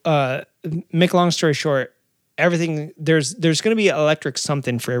 make a long story short, everything there's going to be electric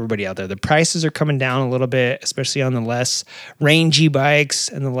something for everybody out there. The prices are coming down a little bit, especially on the less rangy bikes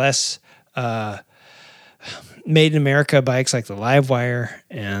and the less made in America bikes like the Livewire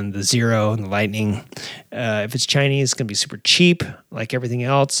and the Zero and the Lightning. If it's Chinese, it's going to be super cheap like everything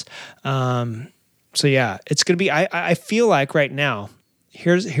else. It's going to be, I feel like right now,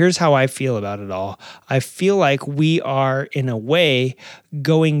 here's how I feel about it all. I feel like we are in a way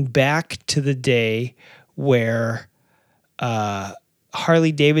going back to the day where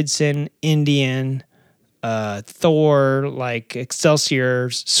Harley Davidson, Indian, Thor, like Excelsior,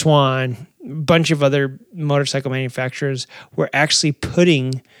 Swan, a bunch of other motorcycle manufacturers were actually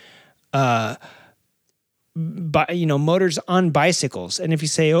putting motors on bicycles. And if you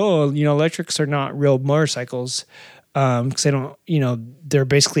say, electrics are not real motorcycles, because they don't, they're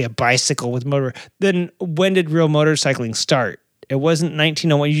basically a bicycle with motor, then when did real motorcycling start? It wasn't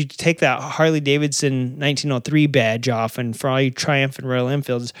 1901. You take that Harley Davidson 1903 badge off, and for all you Triumph and Royal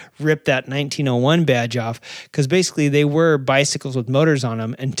Enfields, rip that 1901 badge off, because basically they were bicycles with motors on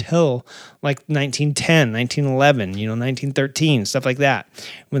them until like 1910, 1911, 1913, stuff like that,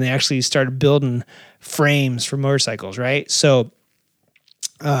 when they actually started building frames for motorcycles, right? So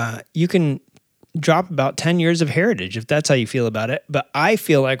you can drop about 10 years of heritage if that's how you feel about it. But I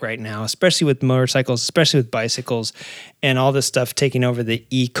feel like right now, especially with motorcycles, especially with bicycles and all this stuff taking over the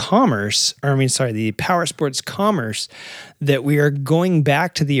the power sports commerce, that we are going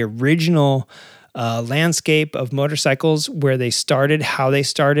back to the original landscape of motorcycles, where they started, how they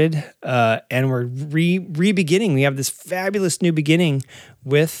started, and we're re-beginning. We have this fabulous new beginning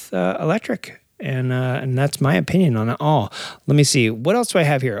with electric. And that's my opinion on it all. Let me see. What else do I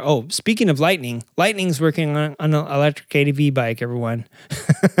have here? Oh, speaking of Lightning, Lightning's working on an electric ADV bike, everyone.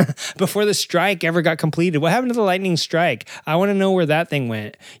 Before the strike ever got completed. What happened to the Lightning strike? I want to know where that thing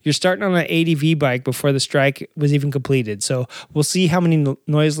went. You're starting on an ADV bike before the strike was even completed. So we'll see how many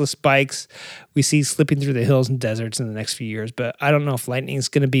noiseless bikes we see slipping through the hills and deserts in the next few years. But I don't know if Lightning's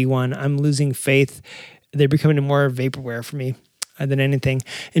going to be one. I'm losing faith. They're becoming more vaporware for me than anything.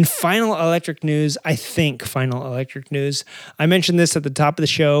 In final electric news, I mentioned this at the top of the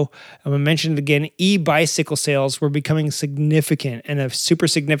show. I'm going to mention it again. E-bicycle sales were becoming significant and a super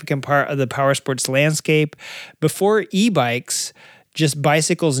significant part of the power sports landscape. Before e-bikes, just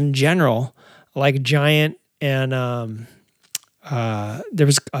bicycles in general, like Giant and there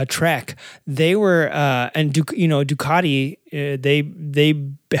was a Trek. They were and Ducati. They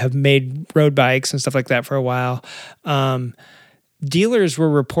have made road bikes and stuff like that for a while. Dealers were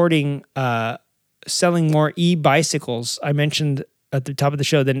reporting selling more e-bicycles. I mentioned at the top of the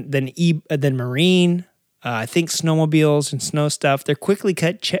show than marine. I think snowmobiles and snow stuff. They're quickly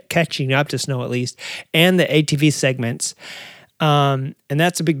catching up to snow, at least, and the ATV segments. And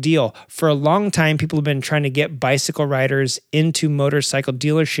that's a big deal. For a long time, people have been trying to get bicycle riders into motorcycle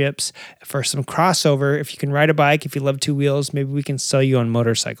dealerships for some crossover. If you can ride a bike, if you love two wheels, maybe we can sell you on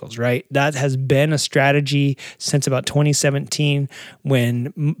motorcycles, right? That has been a strategy since about 2017,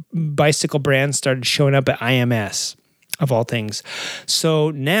 when bicycle brands started showing up at IMS, of all things. So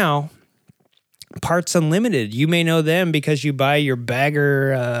now, Parts Unlimited, you may know them because you buy your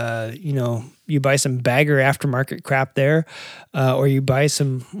bagger, you buy some bagger aftermarket crap there, or you buy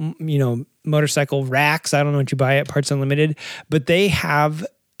some, motorcycle racks. I don't know what you buy at Parts Unlimited, but they have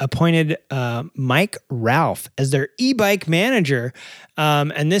appointed Mike Ralph as their e-bike manager.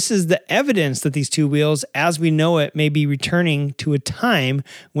 And this is the evidence that these two wheels, as we know it, may be returning to a time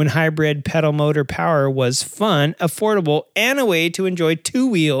when hybrid pedal motor power was fun, affordable, and a way to enjoy two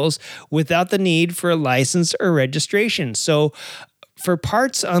wheels without the need for a license or registration. So for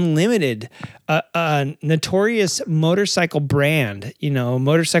Parts Unlimited, a notorious motorcycle brand,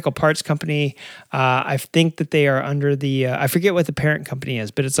 motorcycle parts company. I think that they are under the, I forget what the parent company is,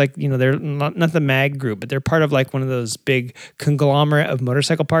 but it's like, they're not the MAG group, but they're part of like one of those big conglomerate of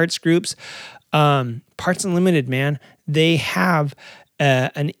motorcycle parts groups. Parts Unlimited, man, they have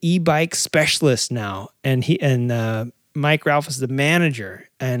an e-bike specialist now, and Mike Ralph is the manager,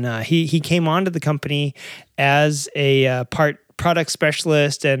 and he came onto the company as a product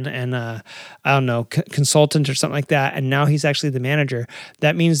specialist and I don't know, consultant or something like that, and now he's actually the manager.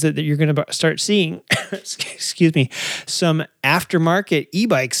 That means that you're going to start seeing excuse me, some aftermarket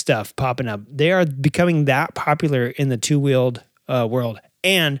e-bike stuff popping up. They are becoming that popular in the two-wheeled world,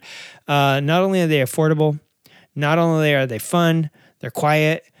 and not only are they affordable, not only are they fun, they're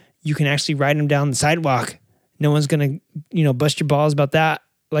quiet. You can actually ride them down the sidewalk. No one's going to bust your balls about that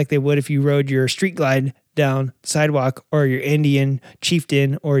like they would if you rode your Street Glide down the sidewalk, or your Indian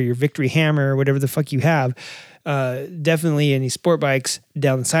Chieftain, or your Victory Hammer, or whatever the fuck you have. Definitely any sport bikes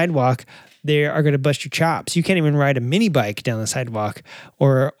down the sidewalk, they are going to bust your chops. You can't even ride a mini bike down the sidewalk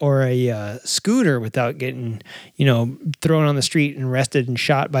or a scooter without getting, thrown on the street and arrested and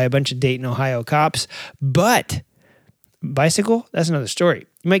shot by a bunch of Dayton, Ohio cops. But bicycle, that's another story.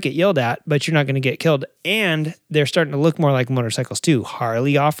 You might get yelled at, but you're not going to get killed. And they're starting to look more like motorcycles too.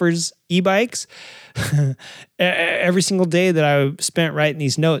 Harley offers e-bikes. Every single day that I spent writing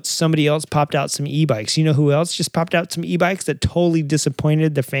these notes, somebody else popped out some e-bikes. You know who else just popped out some e-bikes that totally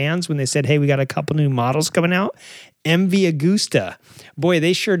disappointed the fans when they said, hey, we got a couple new models coming out? MV Agusta. Boy,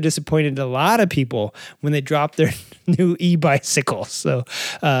 they sure disappointed a lot of people when they dropped their new e-bicycles. So,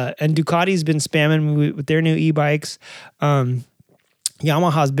 and Ducati's been spamming with their new e-bikes.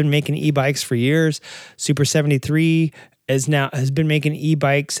 Yamaha's been making e-bikes for years. Super 73 has been making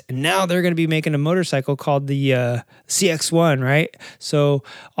e-bikes, and now they're going to be making a motorcycle called the CX-1, right? So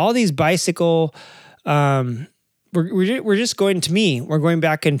all these bicycle we're just going to me. We're going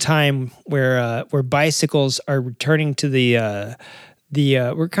back in time where bicycles are returning to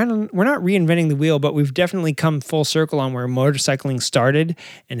we're not reinventing the wheel, but we've definitely come full circle on where motorcycling started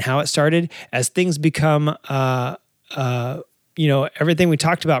and how it started. As things become everything we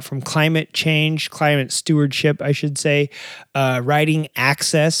talked about, from climate change, climate stewardship, I should say, riding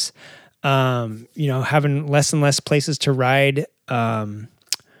access, having less and less places to ride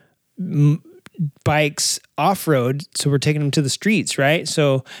bikes off-road. So we're taking them to the streets, right?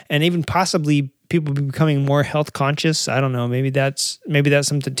 So, and even possibly people becoming more health conscious. I don't know. Maybe that's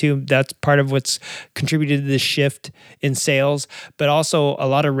something too. That's part of what's contributed to this shift in sales, but also a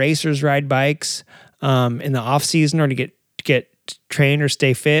lot of racers ride bikes in the off season or to get trained or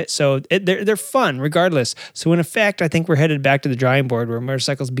stay fit. So they're fun regardless. So in effect, I think we're headed back to the drawing board where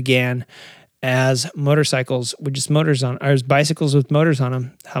motorcycles began as motorcycles with just motors on, or as bicycles with motors on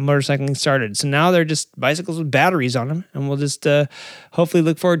them, how motorcycling started. So now they're just bicycles with batteries on them, and we'll just hopefully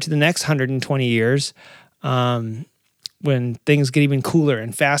look forward to the next 120 years when things get even cooler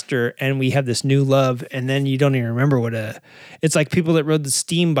and faster, and we have this new love, and then you don't even remember it's like people that rode the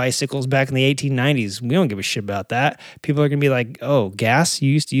steam bicycles back in the 1890s. We don't give a shit about that. People are going to be like, oh, gas?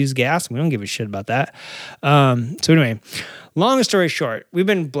 You used to use gas? We don't give a shit about that. So anyway, long story short, we've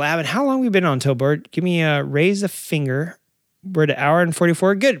been blabbing. How long have we been on, Tobert? Give me a raise a finger. We're at an hour and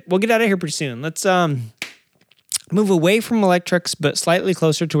 44. Good. We'll get out of here pretty soon. Let's move away from electrics, but slightly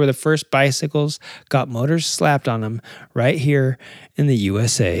closer to where the first bicycles got motors slapped on them, right here in the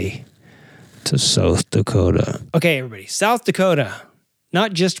USA, to South Dakota. Okay, everybody, South Dakota,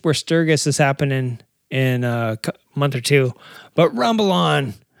 not just where Sturgis is happening in a month or two, but Rumble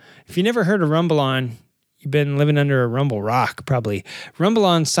On. If you never heard of Rumble On, you've been living under a Rumble Rock, probably. Rumble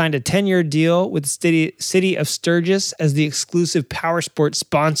On signed a 10-year deal with the city of Sturgis as the exclusive power sports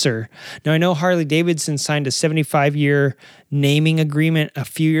sponsor. Now, I know Harley-Davidson signed a 75-year naming agreement a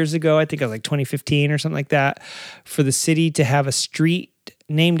few years ago. I think it was like 2015 or something like that, for the city to have a street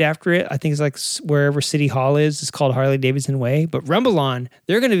named after it. I think it's like wherever City Hall is, it's called Harley-Davidson Way. But Rumble On,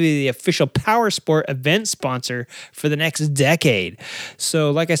 they're going to be the official power sport event sponsor for the next decade.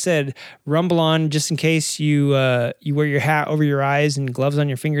 So like I said, Rumble On, just in case you wear your hat over your eyes and gloves on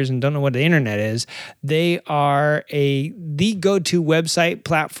your fingers and don't know what the internet is, they are the go-to website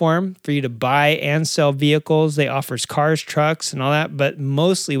platform for you to buy and sell vehicles. They offers cars, trucks, and all that. But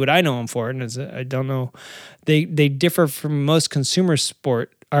mostly what I know them for, and I don't know, they differ from most consumer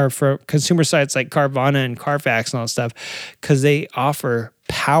sport, or for consumer sites like Carvana and Carfax and all that stuff, because they offer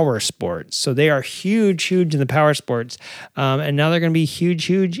power sports. So they are huge in the power sports. And now they're going to be huge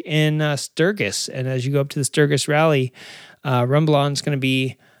in Sturgis. And as you go up to the Sturgis Rally, Rumble On is going to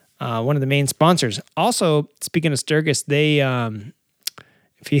be one of the main sponsors. Also, speaking of Sturgis, they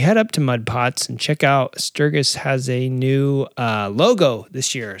if you head up to Mud Pots and check out, Sturgis has a new logo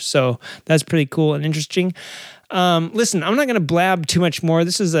this year. So that's pretty cool and interesting. Listen, I'm not going to blab too much more.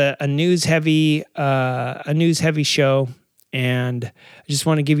 This is a news heavy show, and I just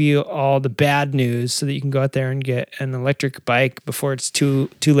want to give you all the bad news so that you can go out there and get an electric bike before it's too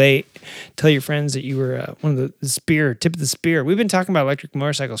late. Tell your friends that you were one of the tip of the spear. We've been talking about electric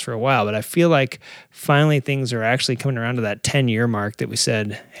motorcycles for a while, but I feel like finally things are actually coming around to that 10-year mark that we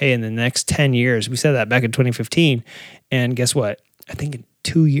said, hey, in the next 10 years, we said that back in 2015, and guess what? I think in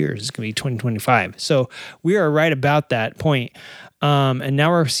 2 years, it's going to be 2025. So we are right about that point. And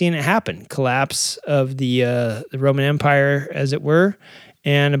now we're seeing it happen. Collapse of the Roman Empire, as it were.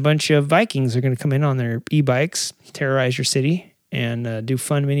 And a bunch of Vikings are going to come in on their e-bikes, terrorize your city, and do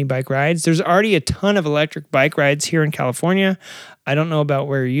fun mini bike rides. There's already a ton of electric bike rides here in California. I don't know about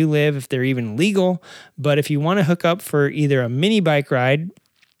where you live, if they're even legal. But if you want to hook up for either a mini bike ride,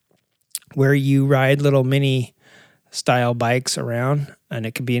 where you ride little mini style bikes around, and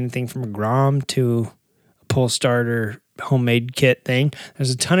it could be anything from a Grom to a pull starter homemade kit thing.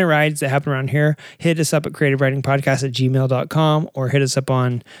 There's a ton of rides that happen around here. Hit us up at creativeridingpodcast@gmail.com, or hit us up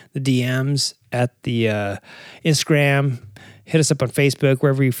on the DMs at the Instagram. Hit us up on Facebook,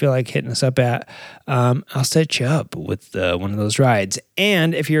 wherever you feel like hitting us up at. I'll set you up with one of those rides.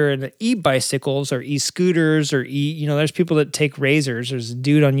 And if you're in e-bicycles or e-scooters or there's people that take razors. There's a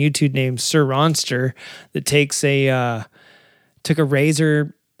dude on YouTube named Sir Ronster that took a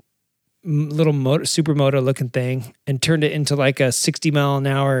razor, little supermoto looking thing, and turned it into like a 60 mile an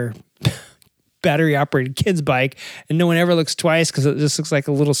hour battery operated kid's bike, and no one ever looks twice because it just looks like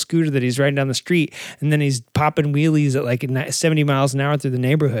a little scooter that he's riding down the street, and then he's popping wheelies at like 70 miles an hour through the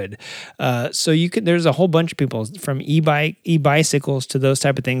neighborhood. So there's a whole bunch of people from e-bicycles to those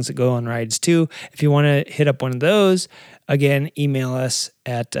type of things that go on rides too. If you want to hit up one of those, again, email us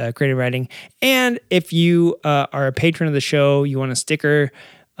at Creative Riding. And if you are a patron of the show, you want a sticker,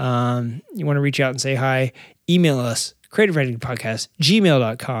 you want to reach out and say hi, email us,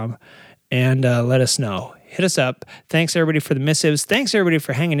 creativewritingpodcast@gmail.com, and let us know. Hit us up. Thanks, everybody, for the missives. Thanks, everybody,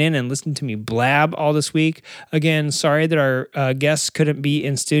 for hanging in and listening to me blab all this week. Again, sorry that our guests couldn't be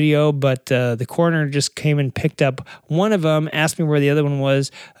in studio, but the coroner just came and picked up one of them, asked me where the other one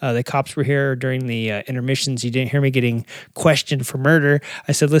was. The cops were here during the intermissions. You didn't hear me getting questioned for murder.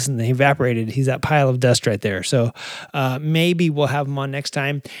 I said, listen, they evaporated. He's that pile of dust right there. So maybe we'll have him on next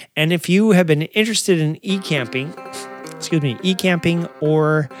time. And if you have been interested in e-camping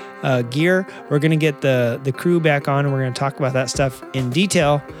or gear, we're going to get the crew back on, and we're going to talk about that stuff in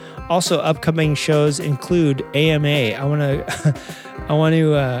detail. Also, upcoming shows include AMA. I want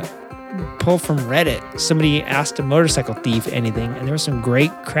to pull from Reddit. Somebody asked a motorcycle thief anything, and there was some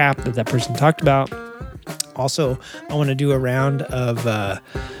great crap that person talked about. Also, I want to do a round of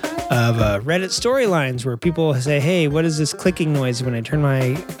Reddit storylines where people say, hey, what is this clicking noise when I turn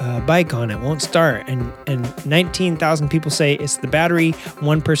my bike on? It won't start. And 19,000 people say it's the battery.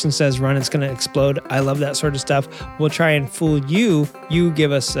 One person says, run, it's going to explode. I love that sort of stuff. We'll try and fool you. You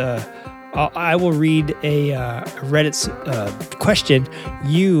give us I will read a Reddit's question.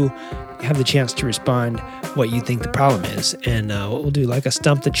 You have the chance to respond what you think the problem is, and we'll do like a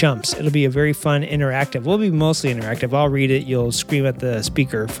Stump the Chumps. It'll be a very fun interactive. We'll be mostly interactive. I'll read it, you'll scream at the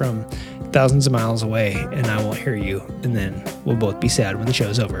speaker from thousands of miles away, and I won't hear you, and then we'll both be sad when the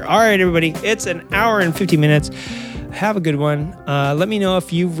show's over. All right, everybody, it's an hour and 50 minutes. Have a good one. Let me know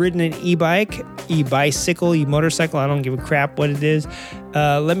if you've ridden an e-bike, e-bicycle, e-motorcycle. I don't give a crap what it is.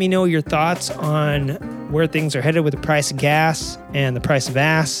 Let me know your thoughts on where things are headed with the price of gas and the price of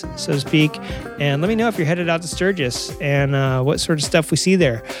ass, so to speak. And let me know if you're headed out to Sturgis and what sort of stuff we see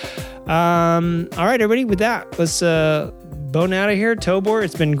there. All right, everybody, with that, let's bone out of here. Tobor,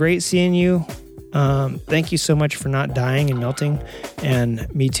 it's been great seeing you. Thank you so much for not dying and melting, and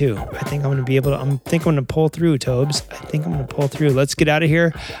me too. I think I'm going to be able to, I'm going to pull through, Tobes. I think I'm going to pull through. Let's get out of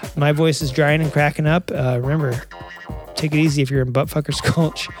here. My voice is drying and cracking up. Remember, take it easy if you're in Buttfuckers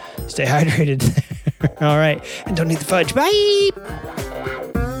Gulch. Stay hydrated. All right. And don't eat the fudge. Bye.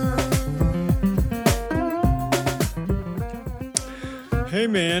 Hey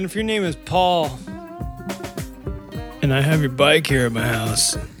man, if your name is Paul and I have your bike here at my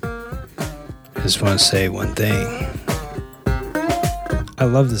house, I just want to say one thing. I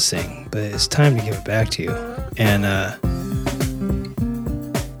love to sing, but it's time to give it back to you. And I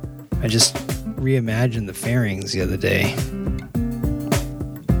just reimagined the fairings the other day.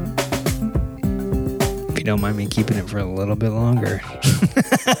 If you don't mind me keeping it for a little bit longer.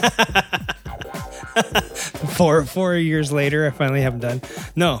 4 years later, I finally have them done.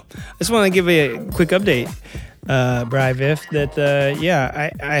 No, I just want to give a quick update. Bri-Viff, that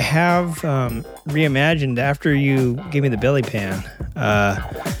I have reimagined after you gave me the belly pan. I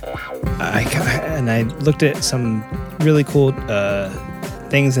looked at some really cool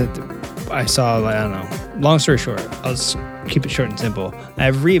things that I saw. I don't know. Long story short, I'll just keep it short and simple.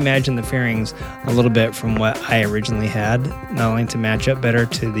 I've reimagined the fairings a little bit from what I originally had, not only to match up better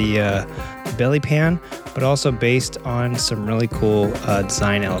to the belly pan, but also based on some really cool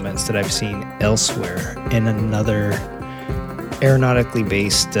design elements that I've seen elsewhere in another aeronautically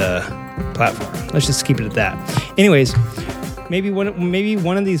based platform. Let's just keep it at that. Anyways, maybe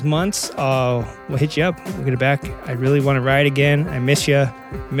one of these months we'll hit you up. We'll get it back. I really want to ride again. I miss you. I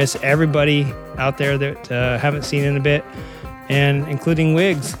miss everybody out there that haven't seen in a bit, and including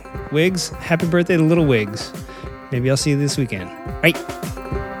Wiggs. Wiggs, happy birthday to little Wiggs. Maybe I'll see you this weekend. Right.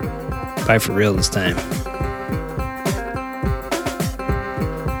 Bye for real this time.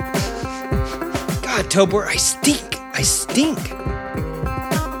 God, Tobor, I stink.